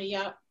privately.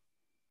 Yep.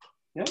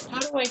 Yep. How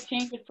do I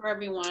change it for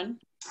everyone?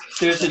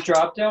 There's a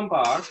drop-down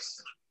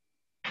box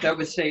that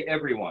would say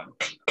everyone.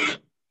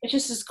 It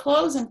just says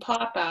close and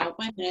pop out.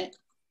 Wait a minute.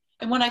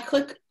 And when I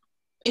click,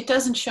 it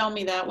doesn't show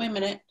me that. Wait a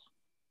minute.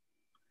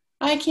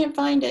 I can't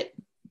find it.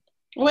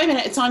 Wait a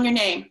minute. It's on your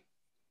name.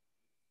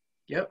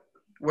 Yep.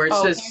 Where it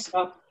Oh, says.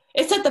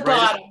 it's at the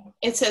bottom.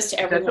 It says to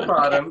everyone. At the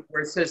bottom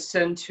where it says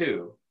send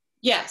to.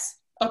 Yes.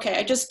 Okay.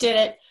 I just did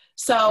it.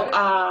 So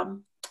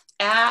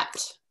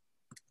at.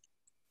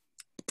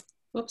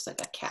 Whoops! I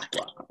got cap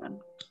lock on.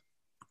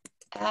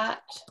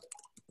 At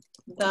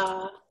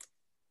the.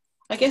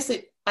 I guess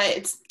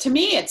it's to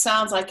me. It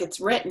sounds like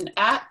it's written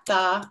at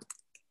the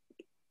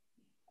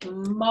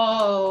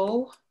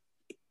moment.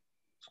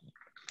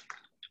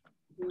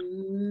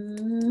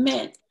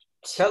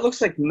 That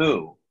looks like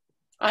moo.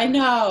 I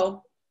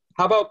know.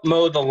 How about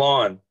mow the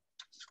lawn?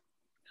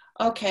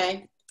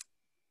 Okay.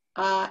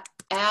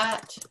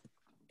 At,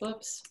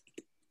 whoops,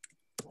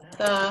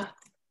 the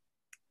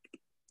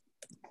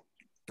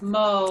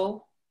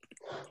moment.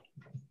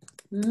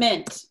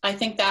 I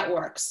think that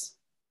works.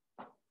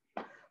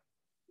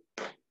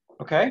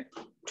 Okay,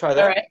 try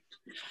that. All right.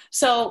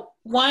 So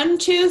 1,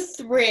 2,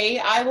 3,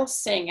 I will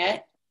sing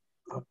it.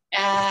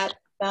 At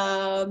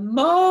the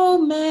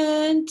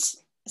moment.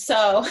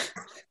 So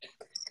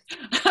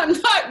I'm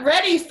not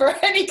ready for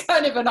any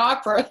kind of an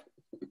opera.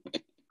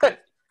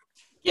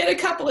 Get a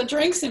couple of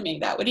drinks in me.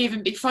 That would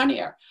even be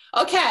funnier.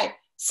 Okay,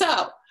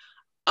 so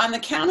on the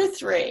count of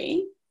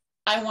 3,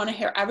 I want to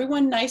hear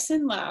everyone nice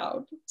and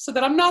loud so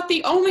that I'm not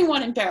the only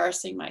one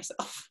embarrassing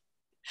myself.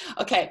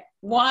 Okay,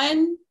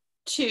 1,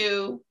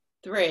 2,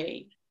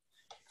 3.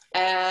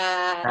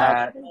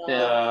 At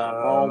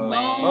the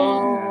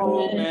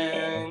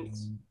moment.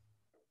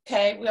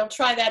 Okay, we'll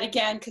try that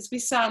again because we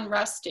sound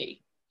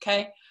rusty.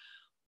 Okay,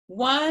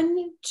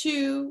 1,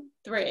 2,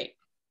 3.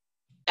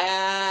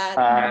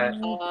 At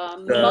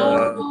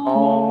the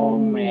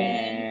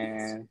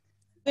moment.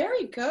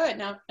 Very good.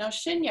 Now,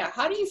 Shinya,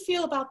 how do you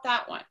feel about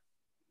that one?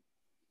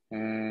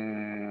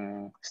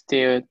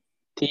 Still,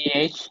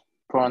 TH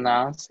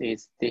pronounce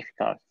is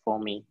difficult for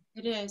me.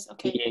 It is,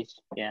 okay. TH,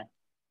 yeah.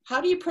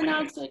 How do you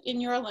pronounce it in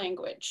your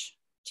language,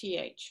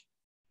 TH?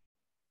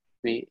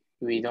 We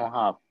don't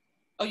have.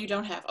 Oh, you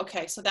don't have.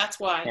 Okay, so that's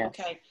why. Yeah.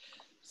 Okay,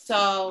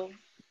 so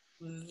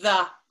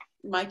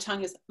my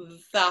tongue is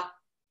the.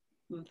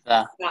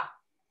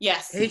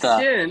 Yes. Hey,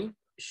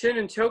 Shin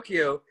in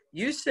Tokyo,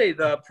 you say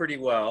the pretty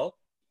well.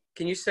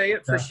 Can you say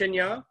it for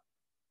Shinya?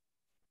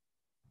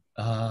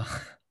 The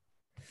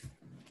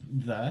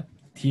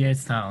TH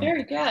sound.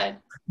 Very good.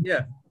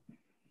 Yeah.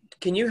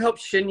 Can you help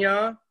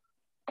Shinya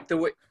the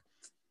way?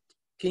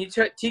 Can you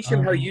teach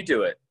him how you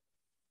do it?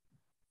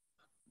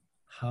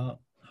 How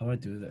I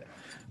do that?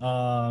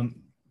 I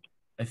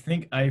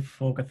think I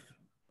focus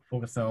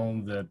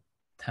on the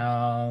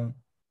tongue.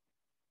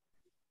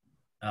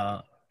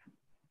 My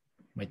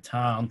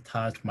tongue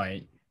touch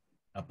my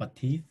upper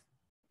teeth.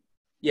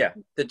 Yeah,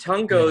 the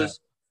tongue goes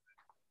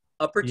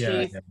upper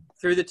teeth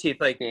through the teeth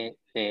like that.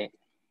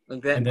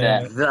 And then,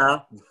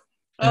 The.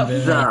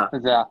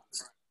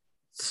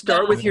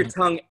 Start with your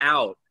tongue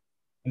out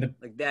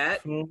like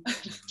that.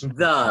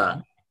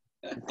 The.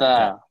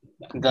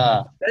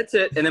 That's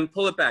it, and then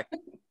pull it back.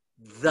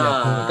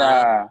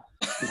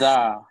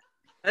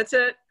 That's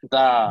it.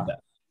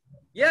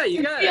 Yeah,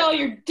 you got see it. all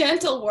your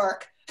dental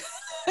work.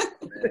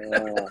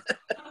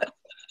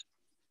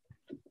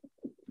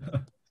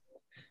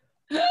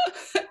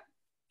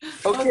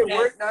 Okay,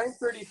 we're at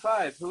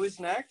 9:35. Who is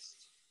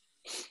next?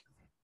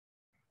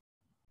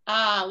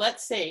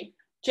 Let's see.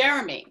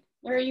 Jeremy,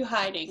 where are you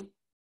hiding?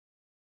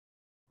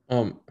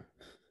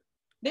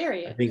 There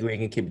he is. I think we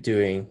can keep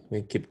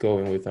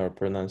going with our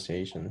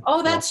pronunciation.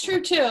 Oh, that's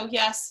true too.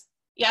 Yes.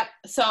 Yep.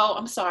 So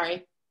I'm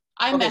sorry.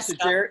 I messed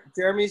up.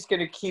 Jeremy's going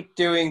to keep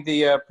doing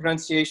the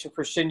pronunciation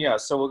for Shinya,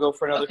 so we'll go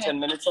for another 10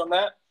 minutes on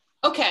that.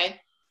 Okay.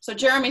 So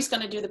Jeremy's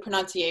going to do the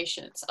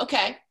pronunciations.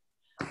 Okay.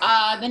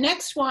 The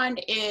next one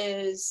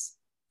is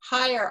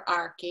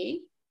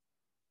hierarchy.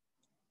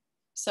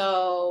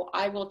 So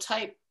I will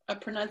type a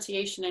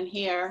pronunciation in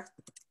here.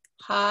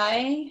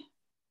 Hierarchy.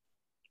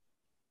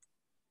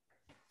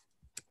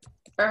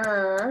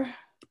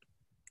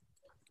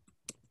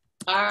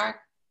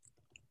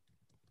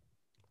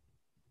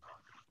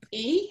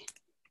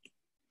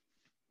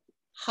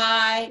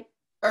 Hierarchy.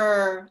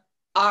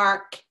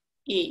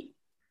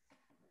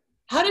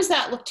 How does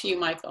that look to you,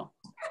 Michael?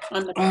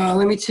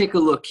 Let me take a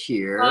look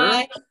here.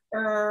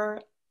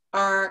 Hierarchy.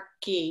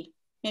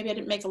 Maybe I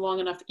didn't make a long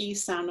enough E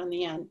sound on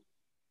the end.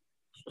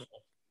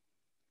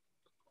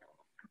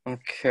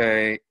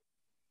 Okay.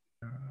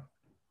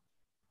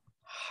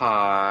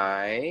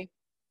 Hi.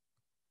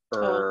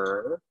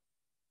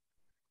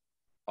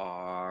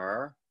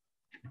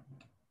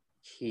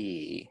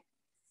 Key.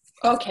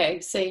 Okay,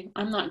 see,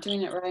 I'm not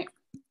doing it right.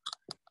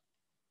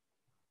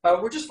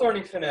 We're just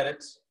learning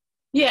phonetics.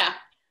 Yeah.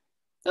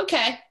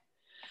 Okay.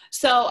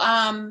 So,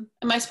 am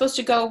I supposed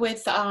to go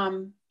with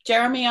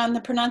Jeremy on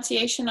the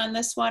pronunciation on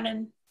this one?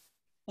 And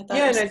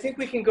yeah, and I think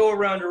we can go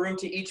around a room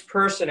to each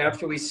person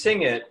after we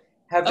sing it,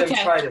 have them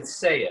try to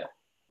say it.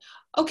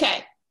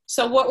 Okay.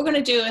 So what we're going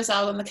to do is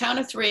on the count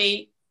of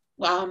 3,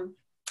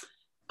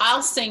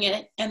 I'll sing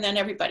it, and then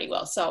everybody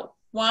will. So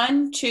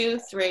 1, 2,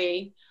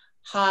 3.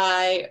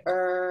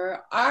 Hierarchy.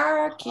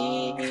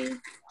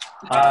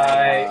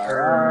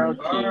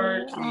 Hierarchy.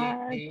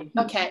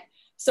 Okay.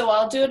 So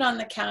I'll do it on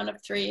the count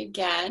of 3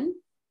 again.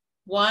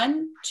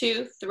 1,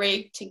 2,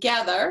 3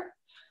 together.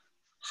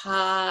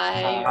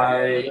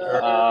 Hierarchy.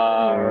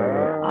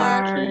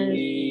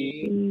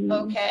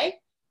 Okay.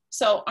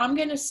 So I'm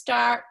going to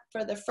start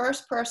for the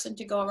first person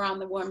to go around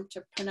the room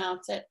to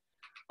pronounce it.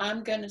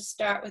 I'm going to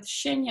start with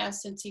Shinya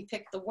since he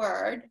picked the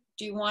word.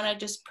 Do you want to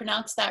just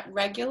pronounce that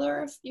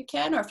regular if you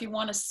can, or if you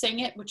want to sing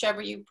it,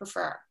 whichever you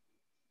prefer?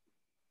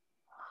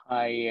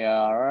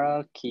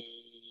 Hierarchy.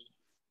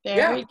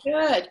 Very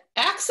good.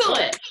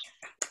 Excellent.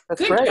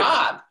 That's good great.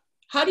 job.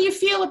 How do you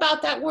feel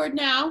about that word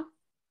now?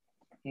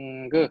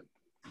 Good.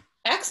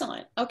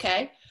 Excellent.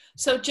 Okay.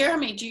 So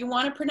Jeremy, do you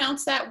want to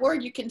pronounce that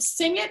word? You can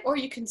sing it or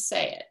you can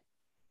say it.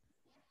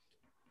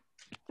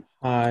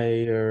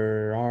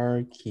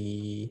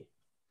 Hierarchy.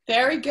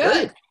 Very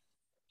good.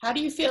 How do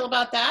you feel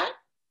about that?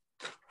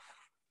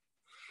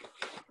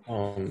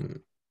 I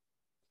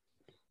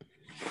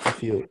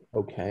feel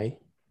okay.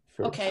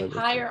 Okay,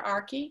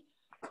 hierarchy.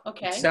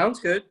 Okay. Sounds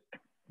good.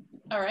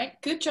 All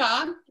right, good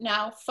job.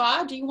 Now,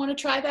 Fa, do you want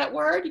to try that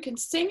word? You can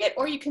sing it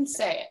or you can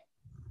say it.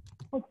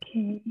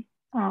 Okay.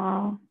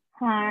 Hierarchy.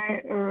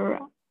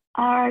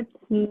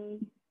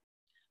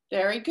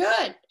 Very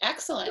good.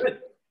 Excellent. Good.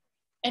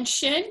 And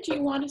Shin, do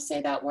you want to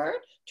say that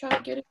word? Try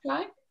to get it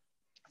right.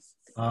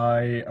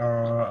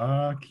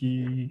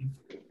 Hierarchy.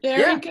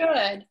 Very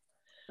good.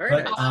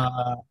 Very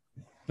nice.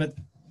 But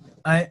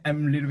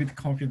I'm a little bit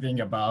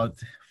confusing about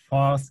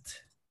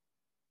first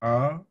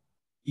R,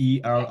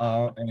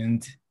 ERR,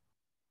 and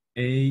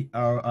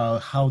ARR.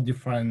 How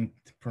different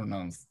to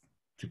pronounce?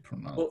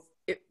 Well,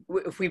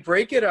 if we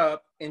break it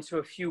up into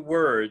a few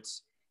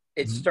words,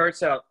 it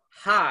starts out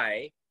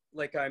high,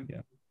 like I'm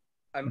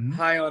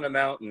high on a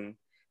mountain,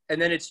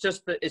 and then it's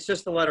just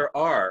the letter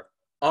R.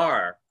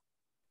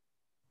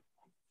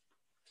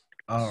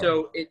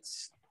 So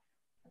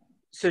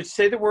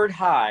say the word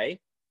high.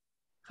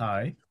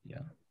 High,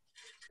 yeah.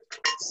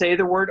 Say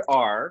the word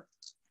R.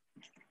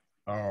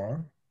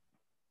 R.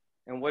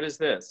 And what is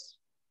this?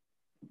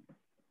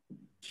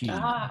 Key.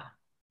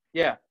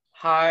 Yeah.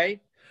 High,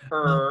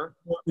 R,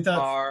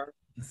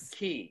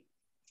 key.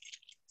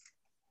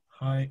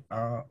 High,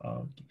 R,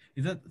 key.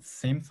 Is that the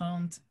same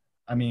sound?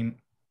 I mean,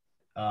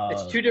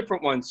 it's 2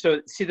 different ones.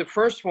 So see, the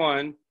first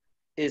one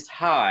is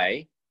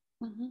high.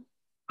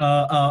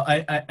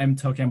 I'm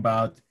talking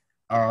about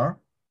R,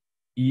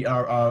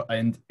 ERR,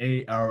 and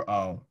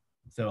ARR.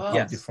 So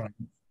how different?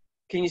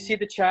 Can you see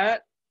the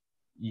chat?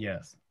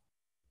 Yes.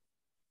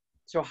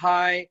 So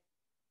high,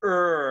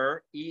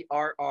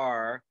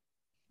 ERR.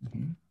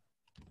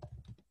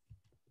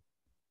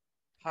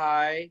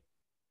 High,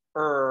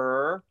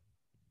 the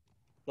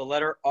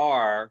letter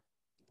R,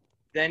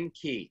 then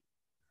key.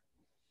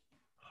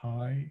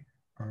 High,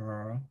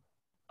 R,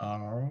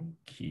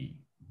 key.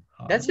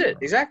 High, That's it,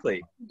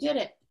 exactly. You did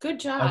it. Good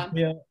job.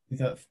 Yeah.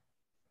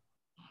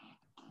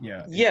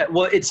 Yeah,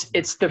 well, it's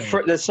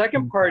the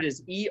second part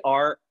is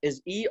ER.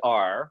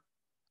 ER.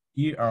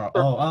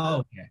 Oh,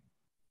 okay.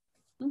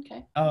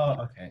 Okay.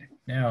 Oh, okay.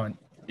 Now,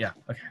 yeah,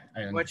 okay.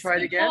 Want to try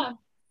it again?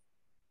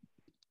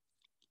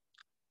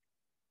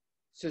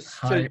 So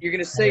you're going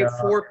to say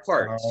 4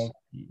 parts.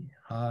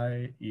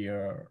 High,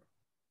 ear,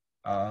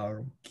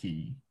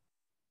 key.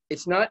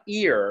 It's not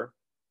ear,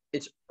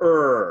 it's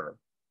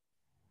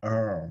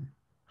High,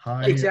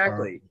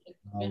 exactly.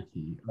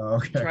 Key.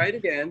 Okay. Try it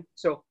again.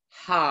 So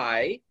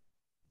high,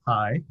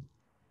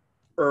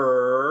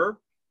 R,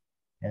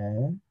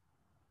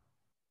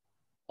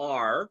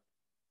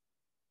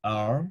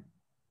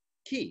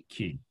 key.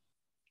 Key.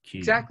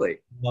 Exactly.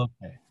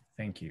 Okay.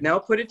 Thank Thank you. Now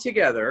put it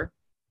together.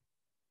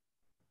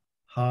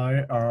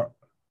 Hierarchy.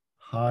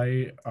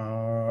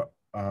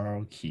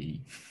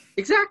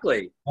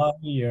 Exactly.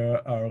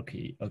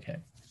 Hierarchy. Okay.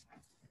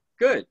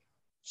 Good.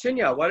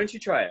 Shinya, why don't you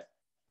try it?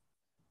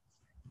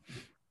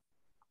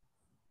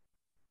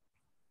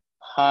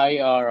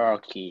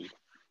 Hierarchy.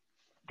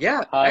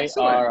 Yeah,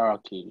 excellent.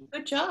 Hierarchy.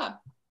 Good job.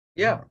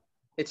 Yeah,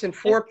 it's in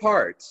 4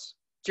 parts.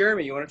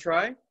 Jeremy, you want to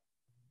try?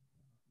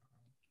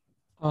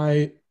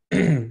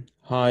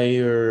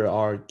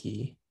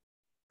 Hierarchy.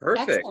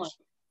 Perfect. Excellent.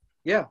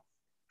 Yeah.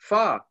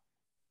 Fa.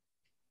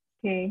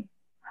 Okay.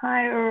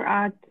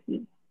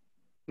 Hierarchy.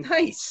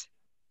 Nice.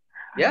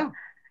 Yeah,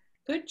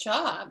 Good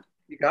job.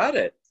 you got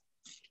it.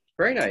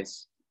 Very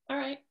nice. All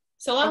right.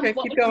 So Okay,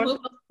 what keep would going. you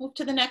move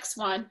to the next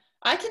one?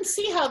 I can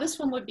see how this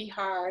one would be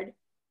hard.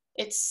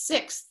 It's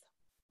sixth.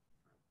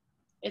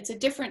 It's a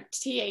different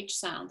TH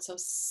sound. So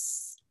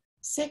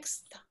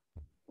sixth.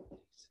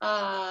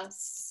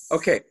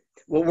 Okay.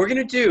 What we're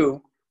gonna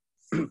do,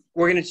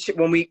 we're gonna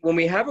when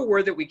we have a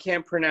word that we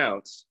can't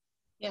pronounce,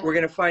 Yeah. we're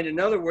gonna find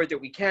another word that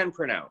we can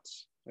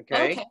pronounce.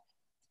 Okay. Okay.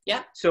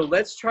 Yeah. So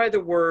let's try the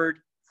word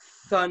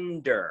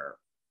thunder.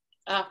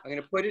 I'm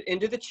gonna put it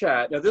into the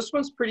chat. Now this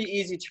one's pretty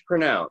easy to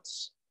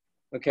pronounce.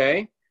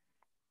 Okay.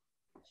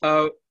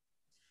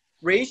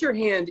 Raise your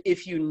hand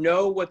if you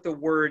know what the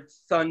word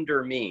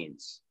thunder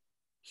means.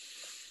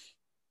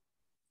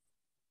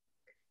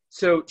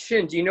 So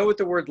Shin, do you know what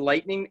the word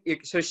lightning?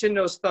 So Shin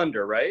knows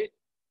thunder, right?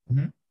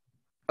 Mm-hmm.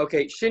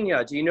 Okay,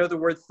 Shinya, do you know the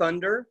word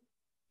thunder?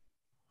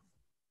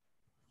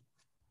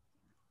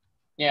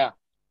 Yeah.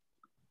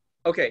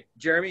 Okay,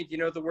 Jeremy, do you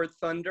know the word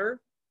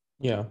thunder?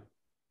 Yeah.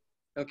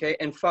 Okay,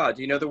 and Fa,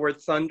 do you know the word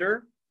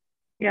thunder?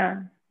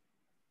 Yeah.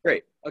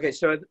 Great. Okay,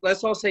 so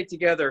let's all say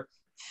together,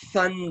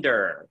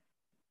 thunder.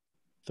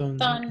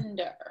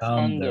 Thunder.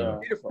 Thunder.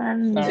 Beautiful.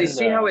 Thunder. So you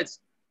see how it's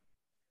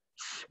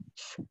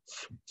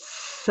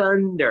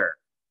thunder.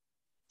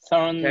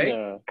 Thunder.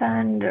 Okay?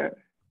 Thunder.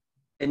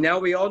 And now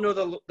we all know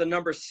the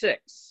number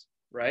 6,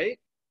 right?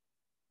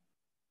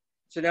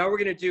 So now we're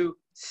going to do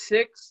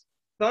 6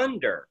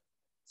 thunder.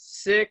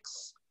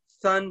 6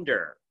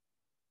 thunder.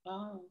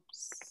 Oh,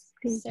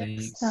 Six.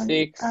 six.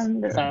 Six.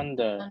 Thunder.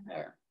 Thunder.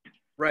 Thunder.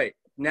 Right.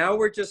 Now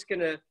we're just going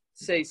to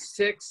say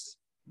 6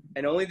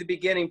 and only the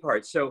beginning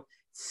part. So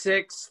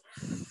 6.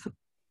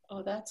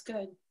 Oh, that's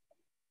good.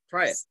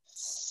 Try it.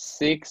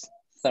 Sixth.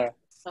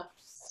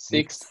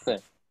 Sixth.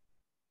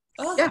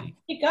 Oh, Yeah.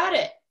 you got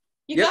it.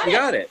 You Yep, got you it.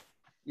 got it.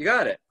 You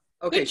got it.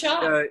 Okay. Good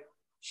job.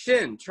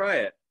 Shin, try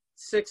it.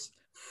 6.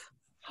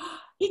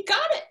 He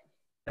got it.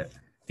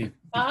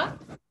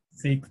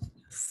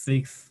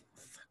 Six.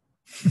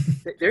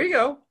 There you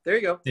go. There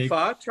you go. Six.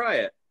 Fa, try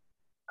it.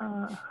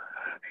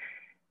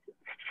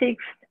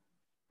 Six.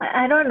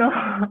 I don't know.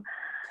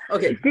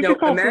 Okay. It's Now difficult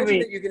for imagine me.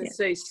 that you're going to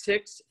say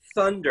 6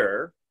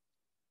 thunder.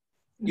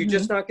 You're Mhm.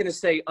 just not going to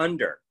say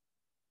under.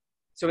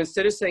 So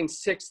instead of saying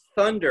 6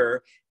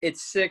 thunder,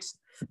 it's 6.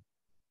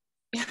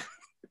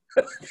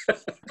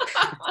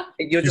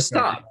 You'll just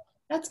stop.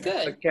 That's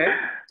good. Okay.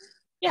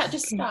 Yeah,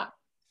 just stop.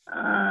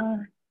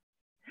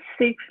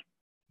 Six.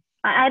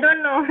 I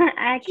don't know.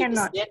 I You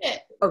cannot. just did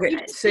it. Okay. You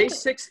just Say did it.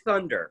 6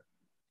 thunder.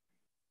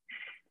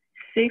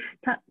 Six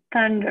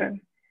thunder.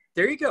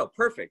 There you go.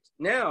 Perfect.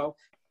 Now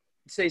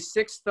say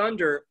 6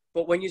 thunder,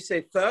 but when you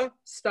say th,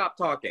 stop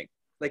talking.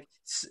 Like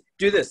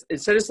do this.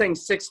 Instead of saying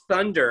 6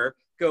 thunder,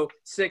 go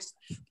 6.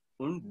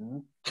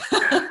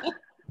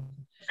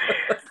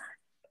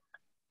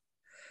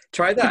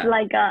 Try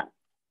that.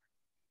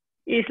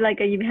 It's like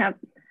you have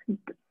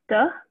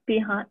the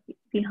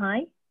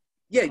behind.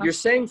 Yeah, you're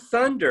saying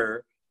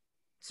thunder.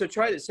 So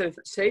try this. So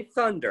say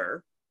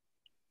thunder.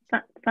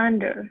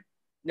 Thunder.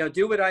 Now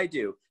do what I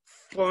do.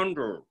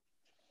 Thunder.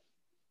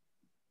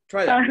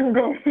 Try that.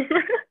 Thunder.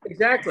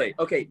 Exactly.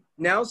 Okay.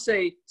 Now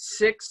say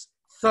 6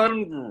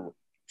 thunder.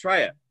 Try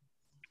it.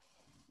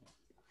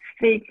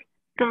 Six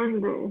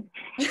thunder.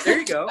 There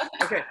you go.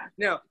 Okay.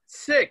 Now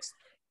 6.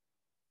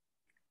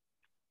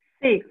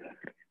 Six.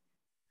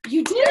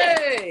 You did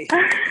it. Yay!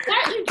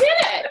 You did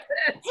it.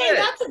 That's Hey, it.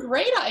 that's a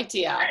great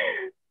idea.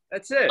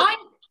 That's it.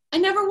 I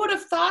never would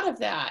have thought of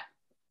that.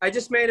 I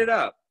just made it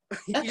up.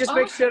 You That's just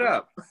make awesome. shit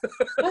up.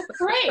 That's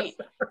great.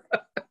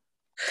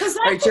 Because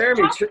Hey, that's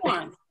Jeremy, a tough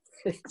one.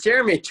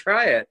 Jeremy,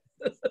 try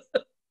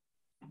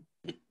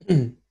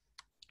it.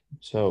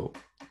 So,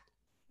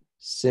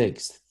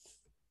 6th.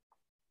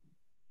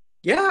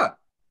 Yeah.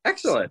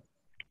 Excellent.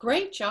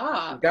 Great You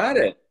job. got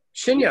it.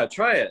 Shinya,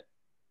 try it.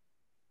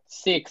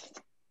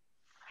 Sixth.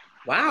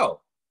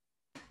 Wow.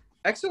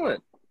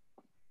 Excellent.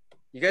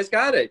 You guys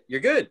got it. You're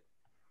good.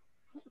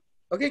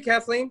 Okay,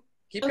 Kathleen,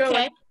 keep Okay.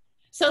 going.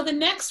 So the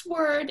next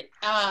word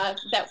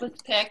that was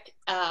picked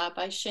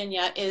by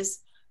Shinya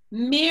is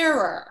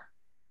mirror.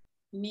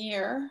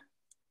 Mirror.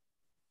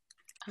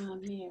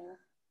 Mirror.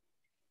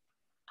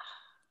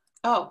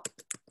 Oh.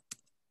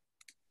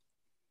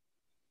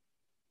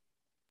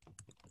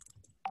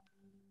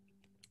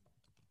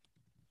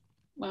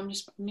 Well, I'm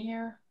just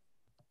mirror.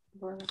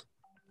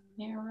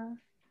 Mirror.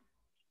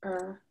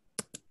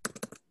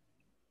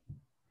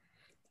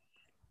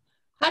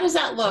 does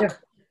that look?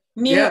 Yeah.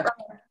 Mirror.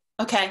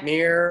 Okay.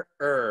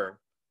 Mirror.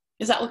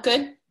 Does that look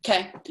good?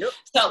 Okay. Yep.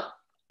 So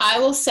I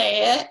will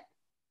say it.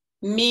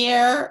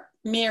 Mirror.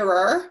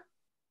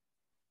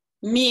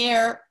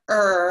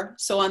 Mirror.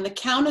 So on the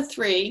count of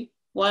 3,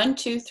 1,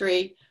 2,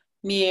 3,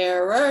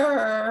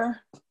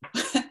 mirror.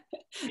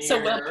 So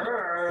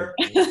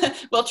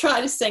we'll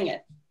try to sing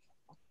it.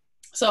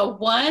 So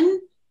 1,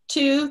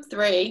 2,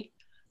 3,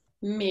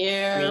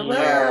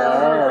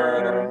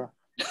 mirror.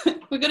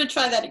 We're going to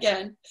try that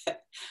again.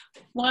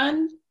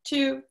 1,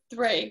 2,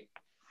 3,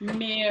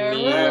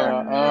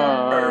 mirror.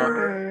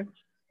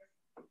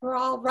 We're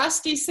all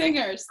rusty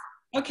singers.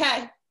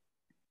 Okay.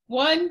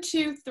 1,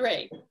 2,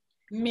 3.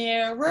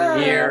 Mirror.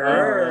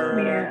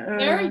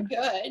 Very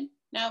good.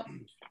 Now,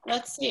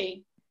 let's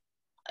see.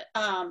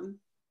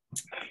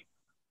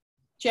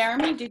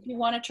 Jeremy, did you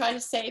want to try to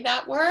say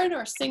that word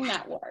or sing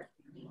that word?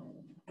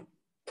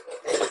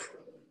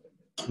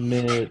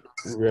 Mirror.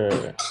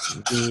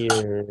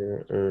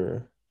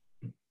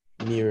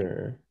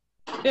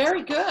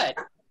 Very good.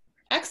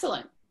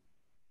 Excellent.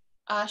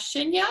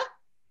 Shinya?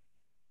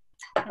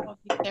 I don't know if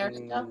he's there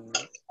still.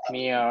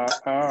 Mirror.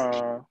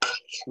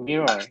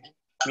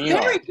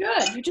 Very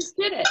good. You just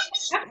did it.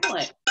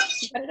 Excellent.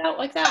 You got it out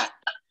like that.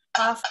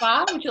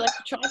 Fa, would you like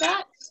to try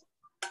that?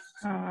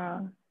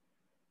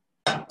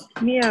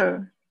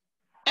 Mirror.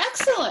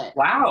 Excellent.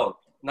 Wow.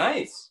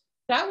 Nice.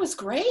 That was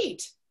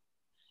great.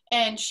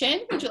 And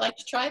Shin, would you like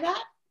to try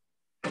that?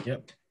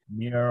 Yep.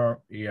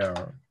 Mirror.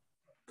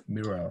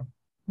 Mirror.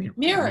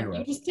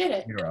 You just did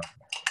it.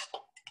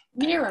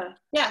 Mirror.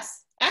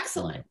 Yes.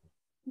 Excellent.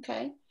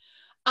 Okay.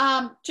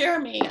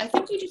 Jeremy, I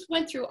think you just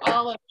went through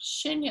all of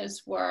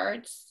Shinya's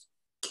words.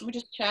 Let me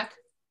just check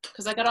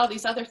because I got all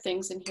these other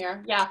things in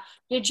here. Yeah.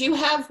 Did you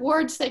have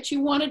words that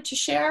you wanted to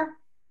share?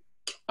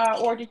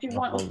 Or did you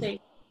want, let's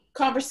see,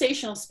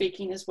 conversational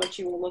speaking is what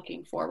you were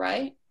looking for,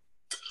 right?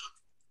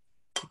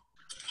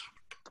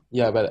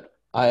 Yeah, but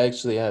I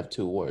actually have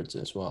 2 words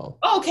as well.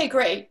 Oh, okay,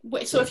 great.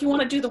 Wait, so if you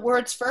want to do the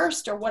words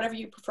first or whatever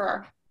you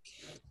prefer.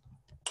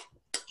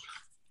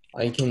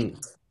 I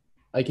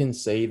can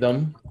say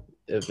them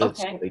if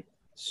it's like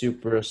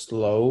super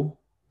slow.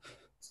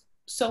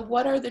 So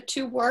what are the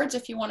 2 words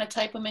if you want to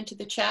type them into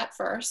the chat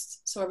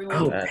first so everyone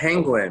Oh,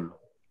 penguin.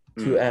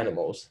 2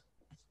 animals.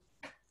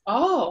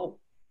 Oh.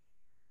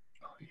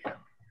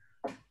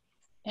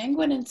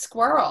 Penguin and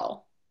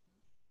squirrel.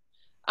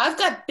 I've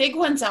got big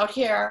ones out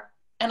here,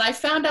 and I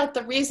found out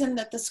the reason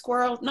that the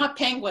squirrel, not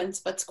penguins,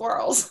 but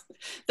squirrels.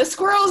 The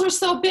squirrels are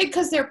so big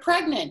because they're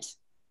pregnant.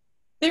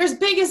 They're as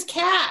big as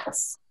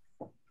cats.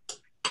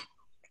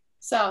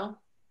 So,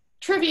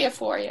 trivia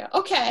for you.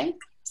 Okay,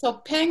 so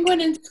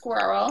penguin and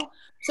squirrel.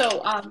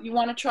 So you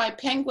want to try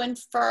penguin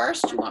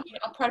first? You want me?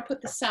 I'll try to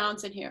put the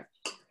sounds in here.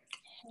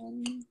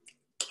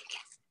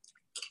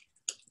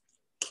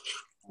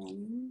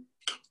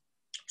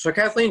 So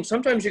Kathleen,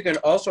 sometimes you can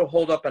also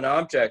hold up an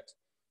object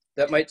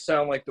that might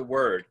sound like the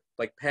word,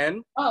 like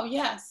pen. Oh,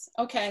 yes.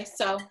 Okay,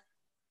 so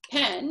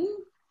pen.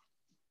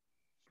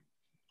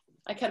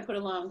 I kind of put a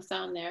long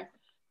sound there.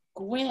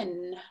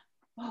 Gwyn.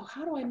 Oh,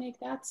 how do I make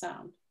that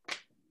sound?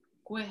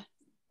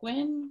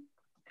 Gwyn.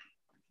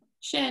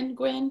 Shin,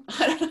 Gwyn.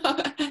 I don't know.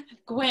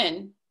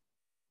 Gwyn.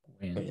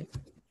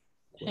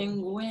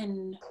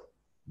 Penguin.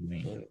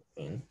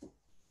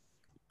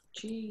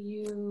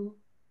 G-U.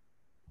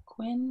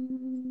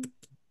 Gwyn.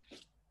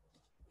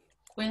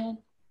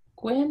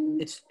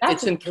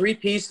 It's in 3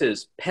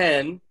 pieces.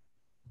 Pen,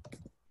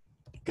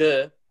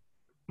 g,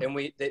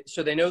 and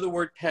so they know the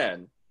word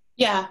pen.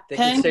 Yeah. They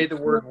can say the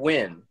word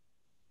win.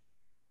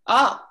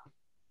 Oh.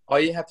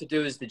 All you have to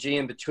do is the G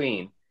in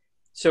between.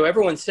 So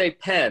everyone say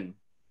pen.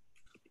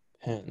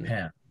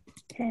 Pen.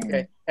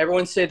 Okay.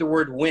 Everyone say the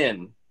word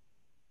win.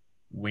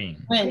 Win.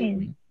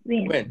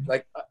 Win.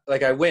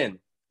 Like I win.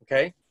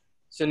 Okay.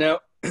 So now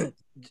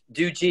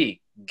do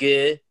G.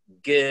 G.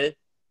 Good.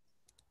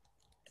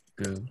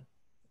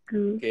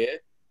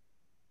 Good.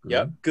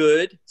 Yep.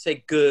 Good.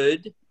 Say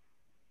good.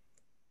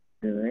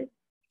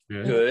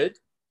 Good.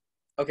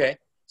 Okay.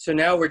 So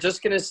now we're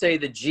just going to say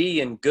the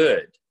G in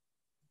good.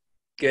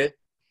 Good.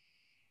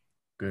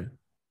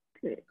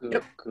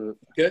 Yep. Good.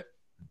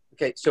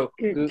 Okay. So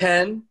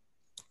pen.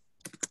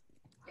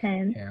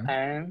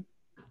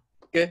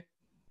 Good.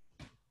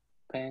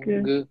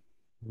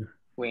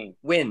 Win.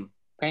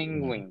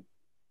 Penguin.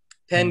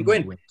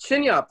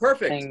 Shinya,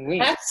 perfect.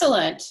 Penguin.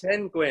 Excellent.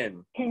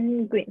 Penguin.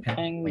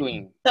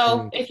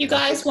 So if you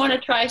guys want to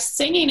try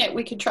singing it,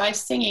 we could try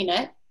singing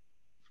it.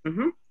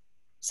 Mm-hmm.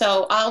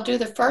 So I'll do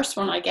the first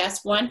one, I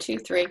guess. 1, 2,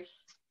 3.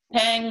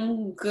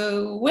 Penguin.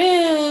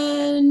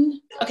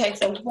 Okay,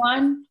 so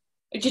 1.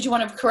 Did you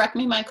want to correct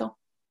me, Michael?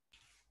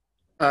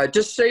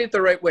 Just say it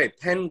the right way.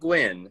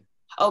 Penguin.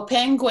 Oh,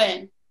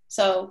 penguin.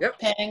 So yep.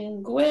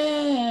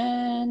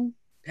 Penguin.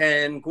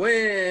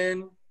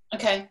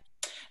 Okay.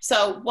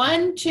 So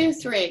 1, 2,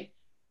 3.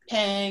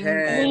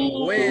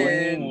 Penguin.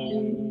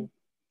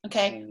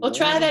 Okay, we'll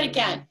try that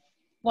again.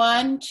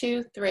 1,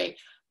 2, 3.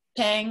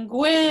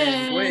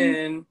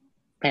 Penguin.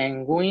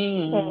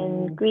 Penguin.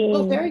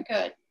 Oh, very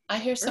good. I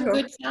hear some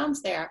good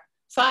sounds there.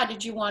 Fa,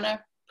 did you want to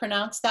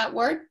pronounce that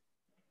word?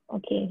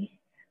 Okay.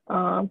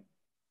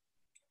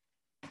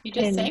 You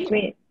just sang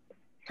it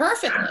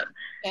perfectly.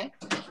 Okay.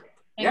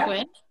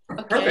 Penguin.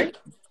 Okay. Perfect.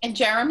 And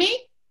Jeremy,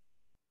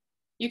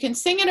 you can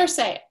sing it or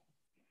say it.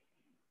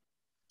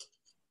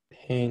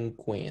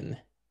 Penguin.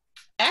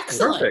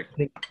 Excellent.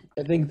 Perfect.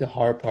 I think the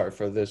hard part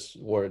for this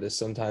word is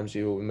sometimes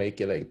you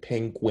make it like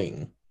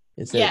penguin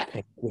instead of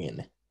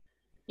penguin.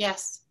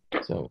 Yes.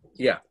 So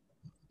yeah.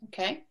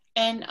 Okay.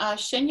 And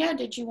Shinya,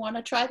 did you want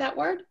to try that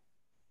word?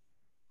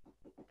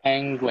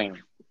 Penguin.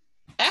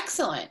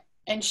 Excellent.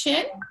 And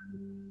Shin?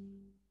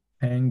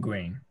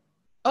 Penguin.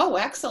 Oh,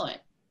 excellent.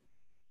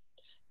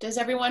 Does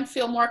everyone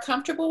feel more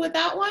comfortable with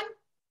that one?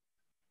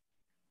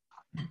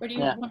 Or do you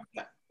want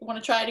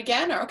to try it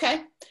again? Or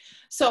okay.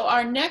 So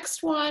our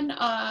next one,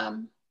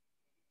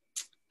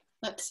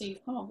 let's see.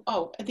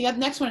 Oh, the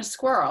next one is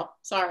squirrel.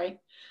 Sorry.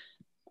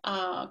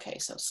 Okay,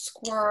 so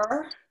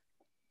squirrel.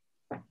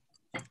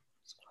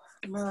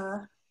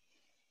 Mer.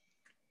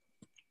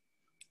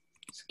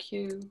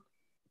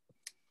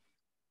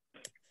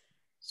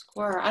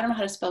 Squirrel. I don't know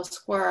how to spell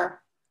squirrel.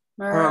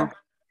 Mer.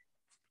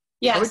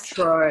 Yes. I would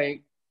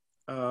try.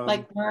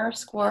 Like mer,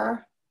 squirrel.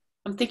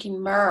 I'm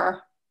thinking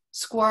mer.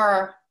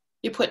 Squirrel.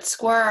 You put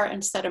squirrel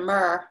instead of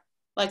mer.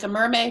 Like a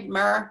mermaid,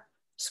 mer,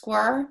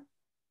 squirrel.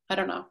 I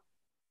don't know.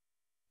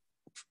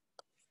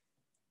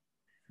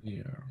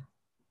 Yeah.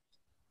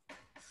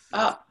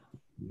 Oh.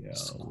 Yeah.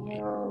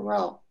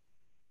 Squirrel.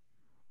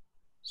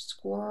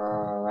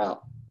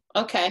 Squirrel.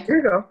 Okay. Here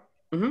you go.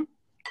 Mm-hmm.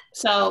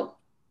 So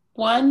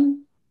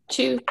 1,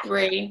 2,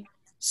 3.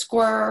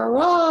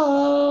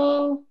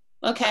 Squirrel.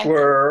 Okay.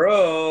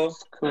 Squirrel.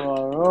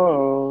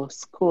 Squirrel.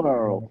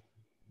 Squirrel.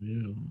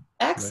 Yeah.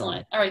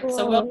 Excellent. All right.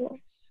 So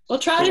we'll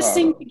try to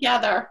sing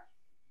together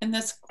in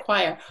this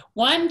choir.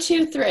 1,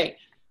 2, 3.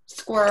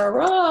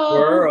 Squirrel.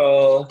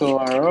 Squirrel.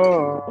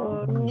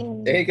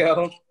 Squirrel. There you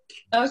go.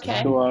 Okay.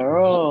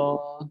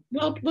 Squirrel.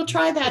 We'll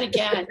try that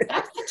again.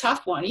 That's a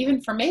tough one,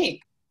 even for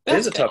me. It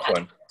is a tough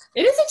one.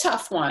 It is a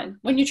tough one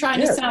when you're trying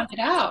to sound it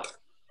out.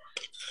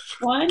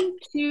 1,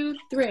 2,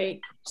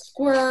 3.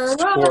 Squirrel.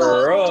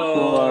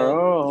 Squirrel.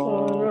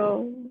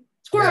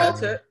 Squirrel. Yeah,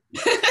 that's it.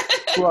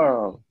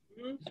 Squirrel.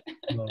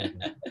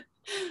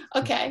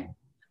 Okay.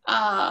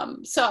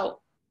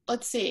 So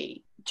let's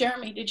see.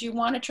 Jeremy, did you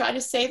want to try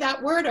to say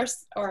that word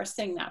or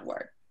sing that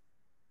word?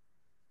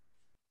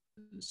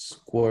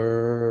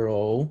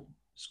 squirrel.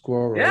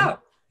 Yeah.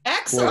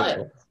 Excellent.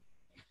 Squirrel.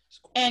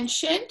 And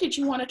Shin, did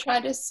you want to try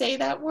to say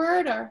that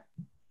word or?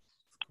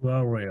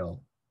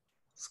 Squirrel.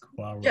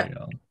 Squirrel. Yeah.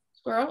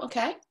 Squirrel,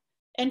 okay.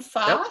 And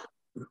Fa?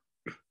 Yep.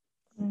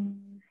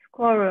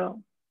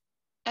 Squirrel.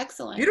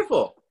 Excellent.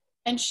 Beautiful.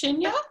 And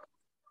Shinya?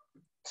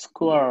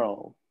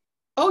 Squirrel.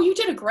 Oh, you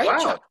did a great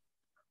job.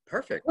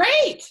 Perfect.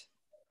 Great.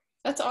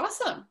 That's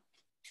awesome.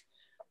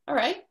 All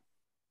right.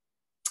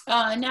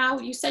 Now,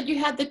 you said you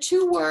had the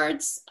 2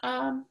 words,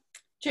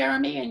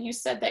 Jeremy, and you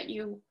said that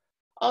you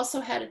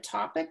also had a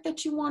topic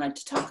that you wanted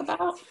to talk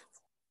about.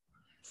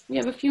 We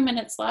have a few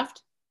minutes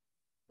left.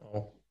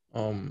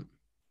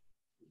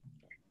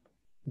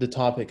 The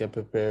topic I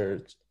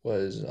prepared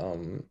was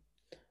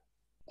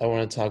I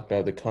want to talk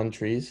about the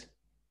countries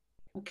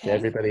that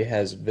everybody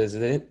has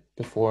visited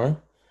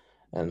before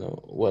and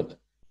what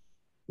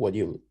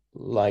you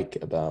like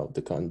about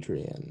the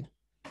country and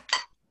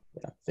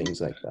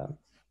things like that.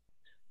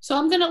 So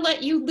I'm going to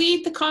let you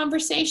lead the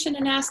conversation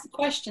and ask the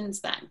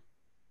questions then.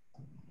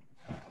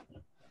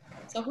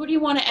 So who do you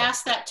want to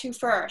ask that to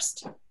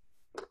first?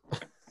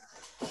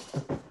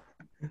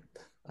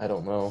 I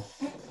don't know.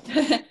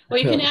 Well,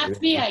 you can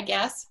ask me, I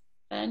guess,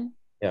 then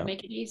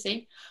make it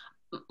easy.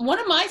 One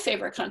of my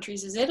favorite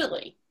countries is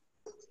Italy.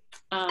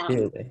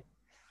 Really?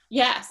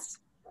 Yes.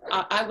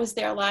 I was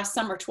there last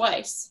summer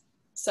twice.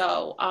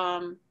 So,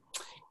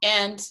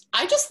 and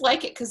I just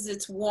like it because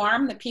it's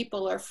warm. The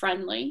people are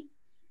friendly.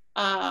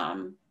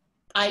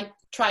 I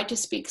tried to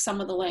speak some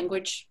of the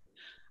language.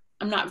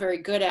 I'm not very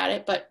good at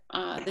it, but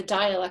the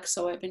dialect,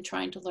 so I've been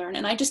trying to learn.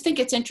 And I just think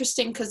it's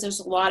interesting because there's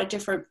a lot of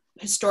different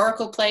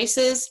historical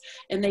places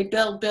and they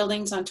build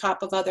buildings on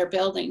top of other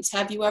buildings.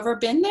 Have you ever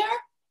been there,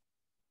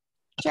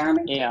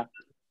 Jeremy? Yeah.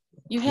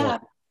 You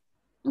have?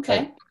 No.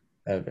 Okay.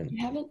 I haven't.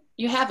 You haven't?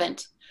 You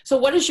haven't. So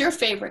what is your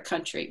favorite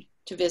country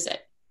to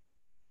visit?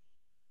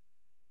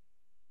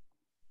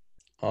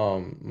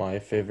 My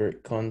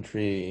favorite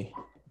country,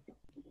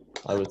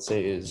 I would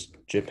say, is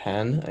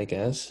Japan, I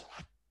guess.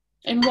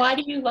 And why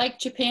do you like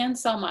Japan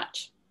so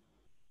much?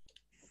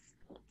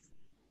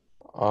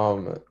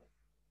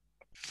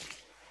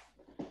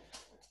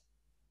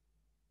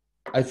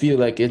 I feel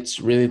like it's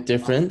really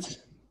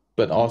different,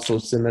 but also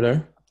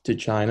similar to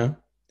China.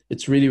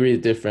 It's really, really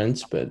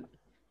different, but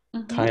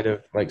kind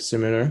of like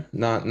similar,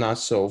 not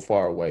so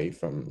far away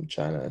from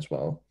China as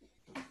well.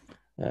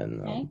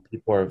 And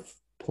people are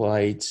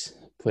polite,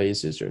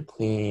 places are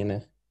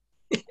clean.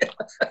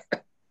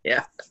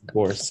 Yeah.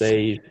 People are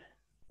safe.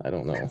 I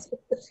don't know.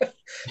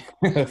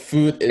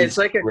 Food is It's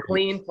like a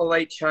clean,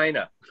 polite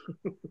China.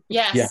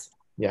 Yes.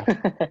 Yeah.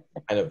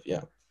 Kind of,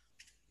 yeah.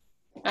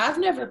 I've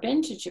never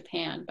been to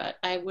Japan, but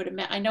I would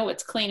admit, I know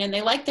it's clean and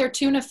they like their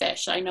tuna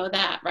fish. I know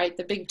that, right?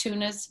 The big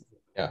tunas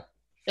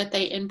that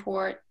they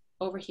import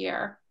over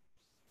here.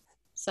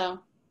 So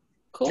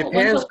cool.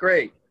 Japan's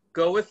great.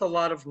 Go with a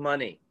lot of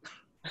money.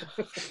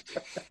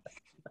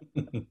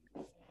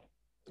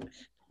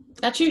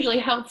 That's usually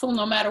helpful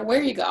no matter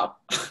where you go.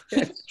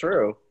 It's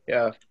true.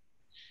 Yeah.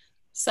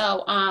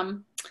 So,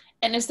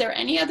 and is there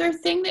any other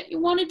thing that you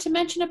wanted to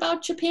mention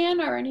about Japan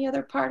or any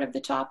other part of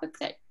the topic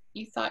that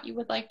you thought you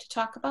would like to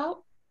talk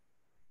about?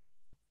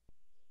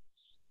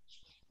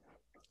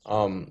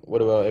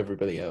 What about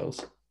everybody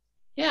else?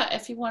 Yeah,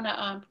 if you want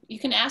to, you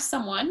can ask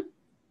someone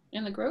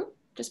in the group.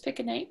 Just pick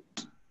a name.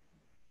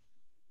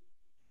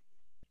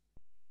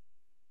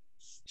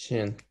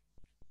 Shin.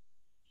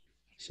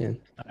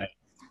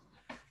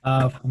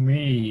 For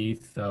me,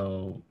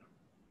 so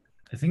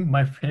I think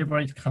my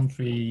favorite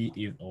country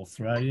is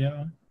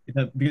Australia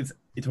because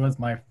it was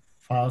my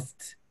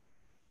first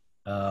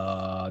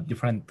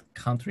different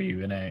country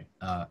when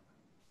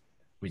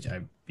which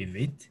I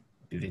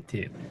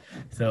visited.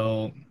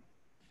 So,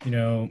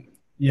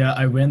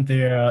 I went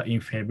there in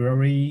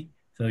February.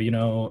 So,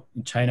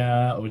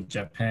 China or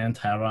Japan,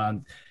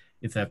 Thailand,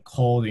 it's a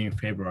cold in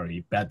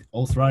February, but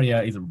Australia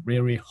is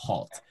really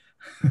hot.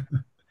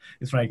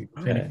 It's like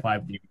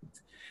 25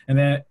 degrees. And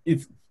then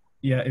it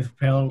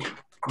felt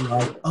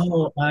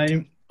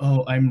like,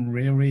 I'm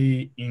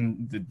really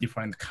in the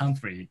different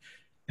country.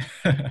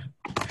 And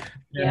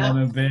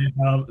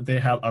they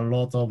have a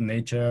lot of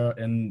nature,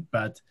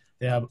 but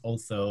they have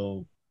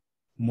also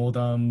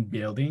modern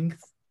buildings.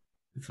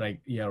 It's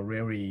like,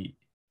 really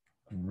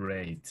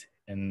great.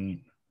 And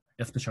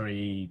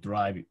especially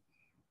car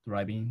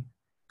driving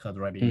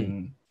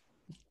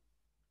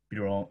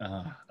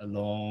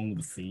along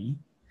the sea.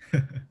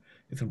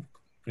 It's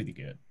pretty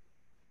good.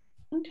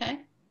 Okay.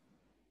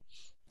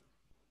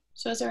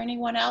 So is there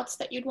anyone else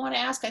that you'd want to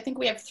ask? I think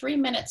we have 3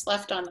 minutes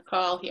left on the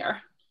call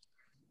here.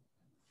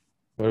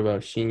 What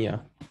about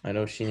Shinya? I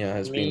know Shinya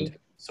has been to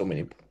so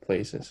many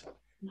places.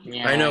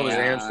 Yeah, I know his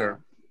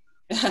answer.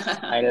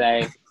 I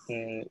like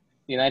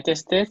United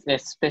States,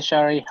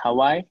 especially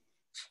Hawaii.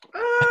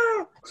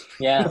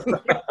 Yeah.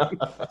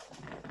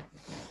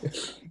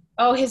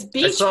 Oh, his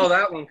beach. I saw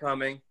that one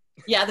coming.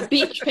 Yeah, the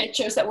beach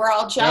pictures that we're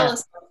all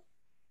jealous of.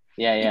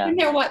 Yeah. You've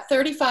been there, what,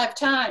 35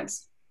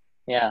 times?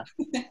 Yeah.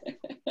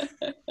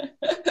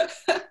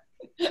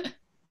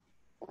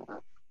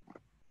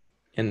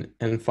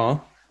 And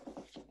Fa?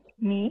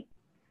 Me?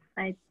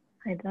 I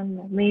don't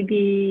know.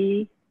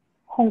 Maybe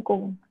Hong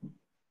Kong.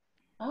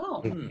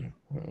 Oh.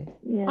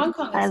 Yeah. Hong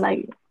Kong I is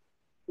like.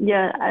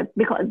 Yeah,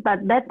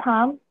 but that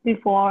time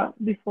before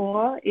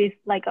is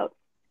like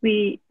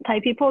Thai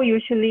people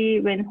usually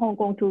went Hong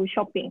Kong to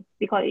shopping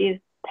because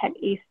tax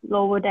is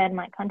lower than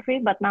my country,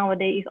 but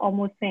nowadays it's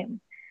almost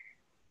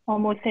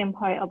same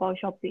price about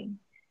shopping.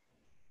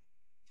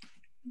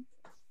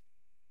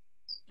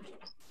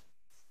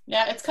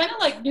 Yeah, it's kind of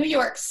like New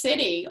York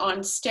City on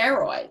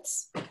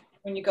steroids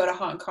when you go to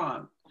Hong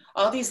Kong.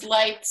 All these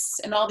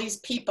lights and all these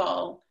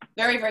people,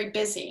 very, very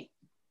busy.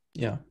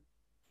 Yeah.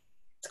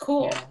 It's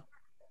cool. Yeah.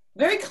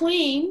 Very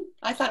clean.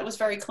 I thought it was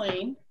very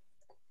clean.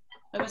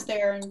 I was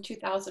there in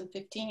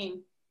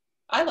 2015.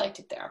 I liked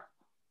it there.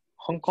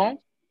 Hong Kong?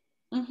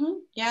 Mm-hmm.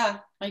 Yeah,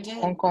 I did.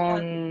 Hong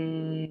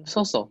Kong,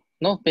 so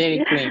not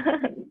very clean.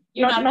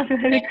 You're not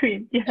very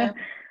clean. Yeah.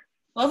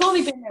 Well, I've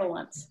only been there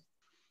once.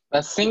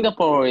 But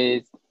Singapore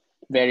is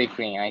very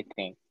clean, I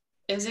think.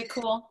 Is it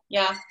cool?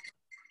 Yeah.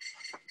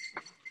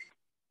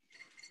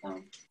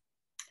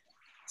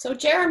 So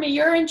Jeremy,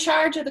 you're in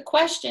charge of the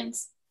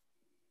questions.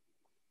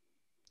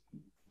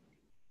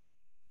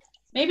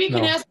 Maybe you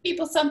can ask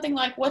people something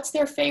like, what's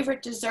their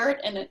favorite dessert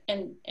in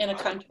a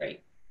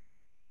country?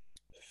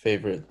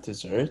 Favorite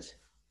dessert?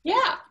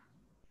 Yeah.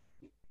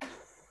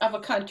 Of a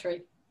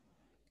country.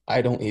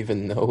 I don't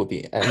even know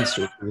the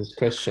answer to this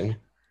question.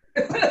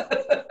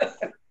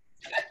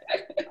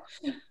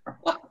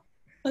 Well,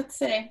 let's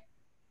see.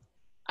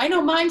 I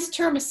know mine's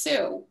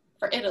tiramisu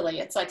for Italy.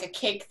 It's like a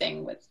cake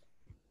thing it's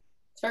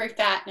very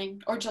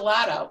fattening. Or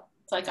gelato.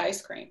 It's like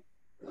ice cream.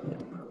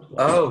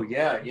 Oh,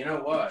 yeah. You know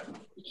what?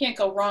 You can't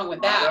go wrong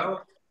with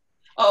that.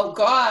 Oh,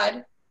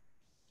 God.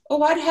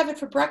 Oh, I'd have it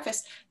for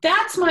breakfast.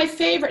 That's my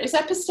favorite. Is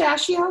that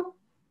pistachio?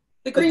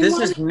 The green This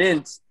one? is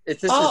mint.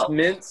 This is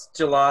mint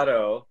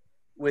gelato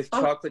with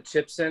chocolate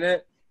chips in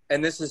it.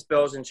 And this is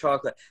Belgian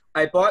chocolate.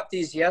 I bought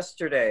these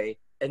yesterday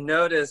and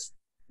noticed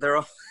they're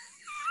all...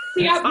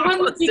 Yeah, one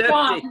would be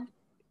gone.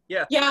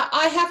 Yeah. Yeah,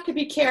 I have to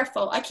be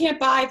careful. I can't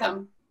buy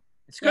them.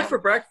 It's good for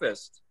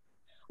breakfast.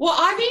 Well,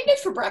 I've eaten it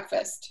for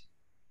breakfast.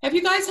 Have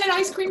you guys had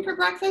ice cream for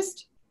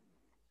breakfast?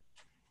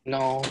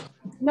 No.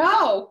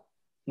 No.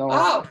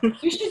 Oh,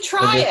 you should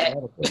try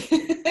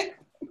it.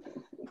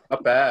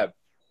 Not bad.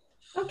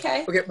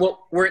 Okay. Okay,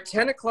 well, we're at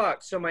 10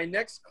 o'clock, so my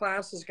next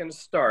class is going to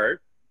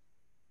start.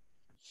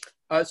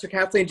 So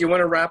Kathleen, do you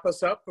want to wrap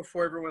us up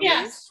before everyone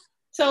leaves?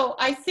 So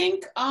I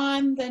think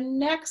on the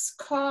next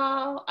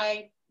call,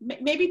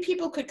 maybe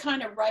people could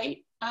kind of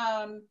write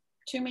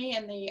to me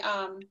in the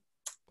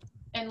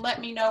and let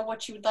me know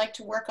what you would like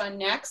to work on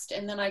next,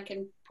 and then I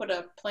can put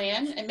a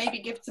plan and maybe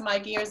give some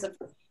ideas of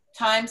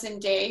times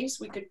and days.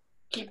 We could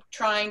keep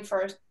trying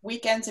for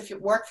weekends if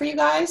it work for you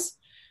guys,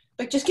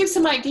 but just give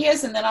some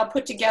ideas, and then I'll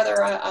put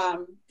together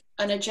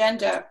an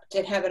agenda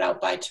to have it out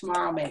by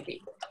tomorrow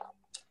maybe.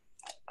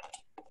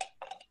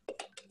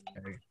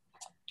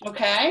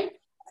 Okay,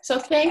 so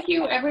thank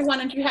you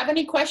everyone, and do you have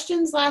any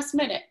questions last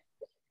minute?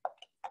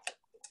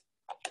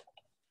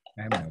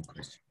 I have no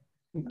question.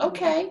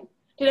 Okay.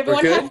 Did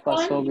everyone good? have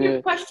fun? So Your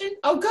good. question?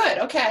 Oh, good.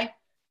 Okay.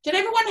 Did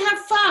everyone have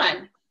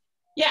fun?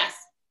 Yes.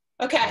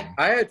 Okay.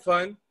 I had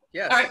fun.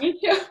 Yes. All right. You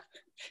too.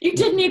 You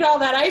didn't eat all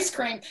that ice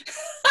cream.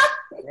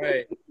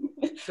 Right.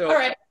 So, All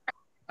right.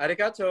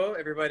 arigato,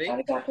 everybody.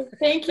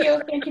 Thank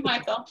you. Thank you,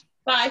 Michael.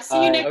 Bye.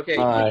 See you next Okay. week.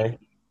 Bye.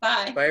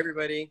 Bye. Bye,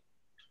 everybody.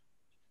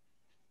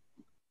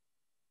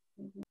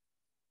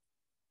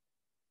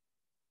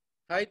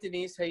 Hi,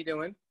 Denise. How you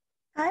doing?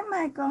 Hi,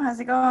 Michael. How's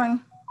it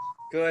going?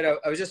 Good.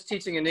 I was just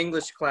teaching an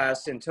English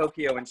class in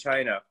Tokyo in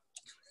China.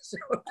 So,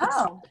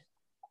 Oh,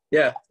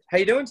 yeah. How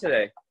you doing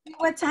today?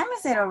 what time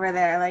is it over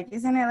there? Like,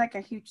 isn't it like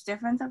a huge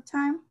difference of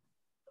time?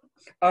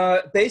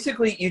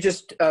 Basically, you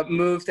just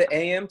move the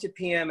AM to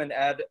PM and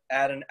add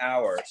an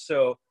hour.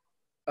 So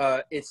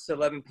it's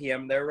 11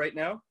 PM there right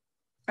now.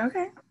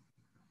 Okay.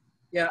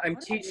 Yeah, I'm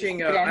teaching.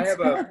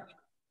 Students.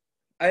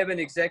 I have an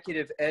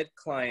executive ed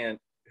client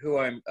who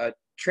I'm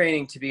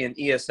training to be an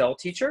ESL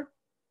teacher.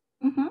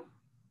 Mm-hmm.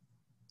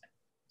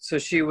 So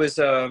she was.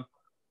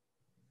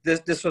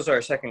 This was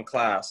our second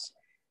class.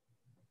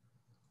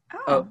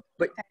 Oh.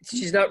 But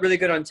she's not really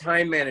good on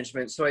time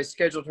management, so I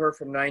scheduled her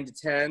from 9 to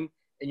 10,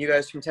 and you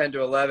guys from 10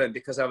 to 11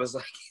 because I was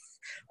like,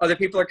 other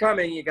people are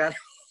coming. You got.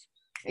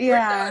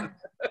 Yeah.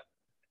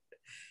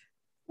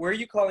 Where are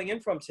you calling in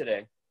from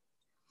today?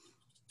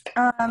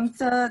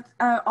 So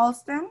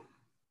Alston,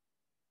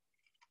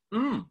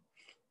 Mm.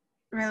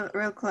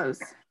 real close.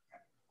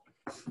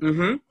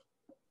 Mm-hmm.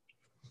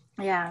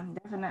 Yeah,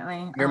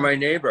 definitely. You're my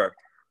neighbor.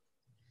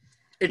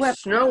 It's What?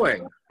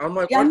 snowing. I'm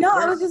like, Yeah, what? no,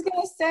 I was just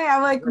gonna say,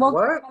 I like woke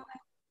What? up,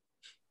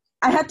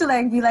 I had to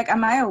like be like,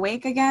 am I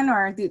awake again,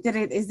 or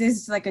is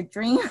this like a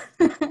dream?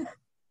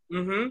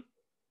 Mm-hmm.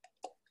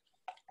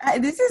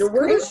 This is The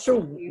weather's crazy.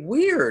 so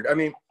weird. I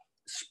mean,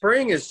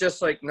 spring is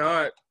just like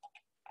not.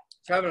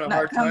 It's having a Not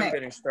hard coming. time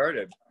getting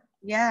started.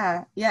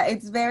 Yeah,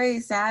 it's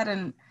very sad,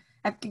 and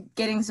I'm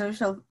getting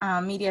social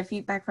media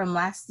feedback from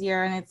last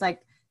year, and it's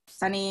like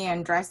sunny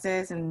and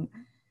dresses, and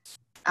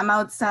I'm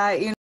outside,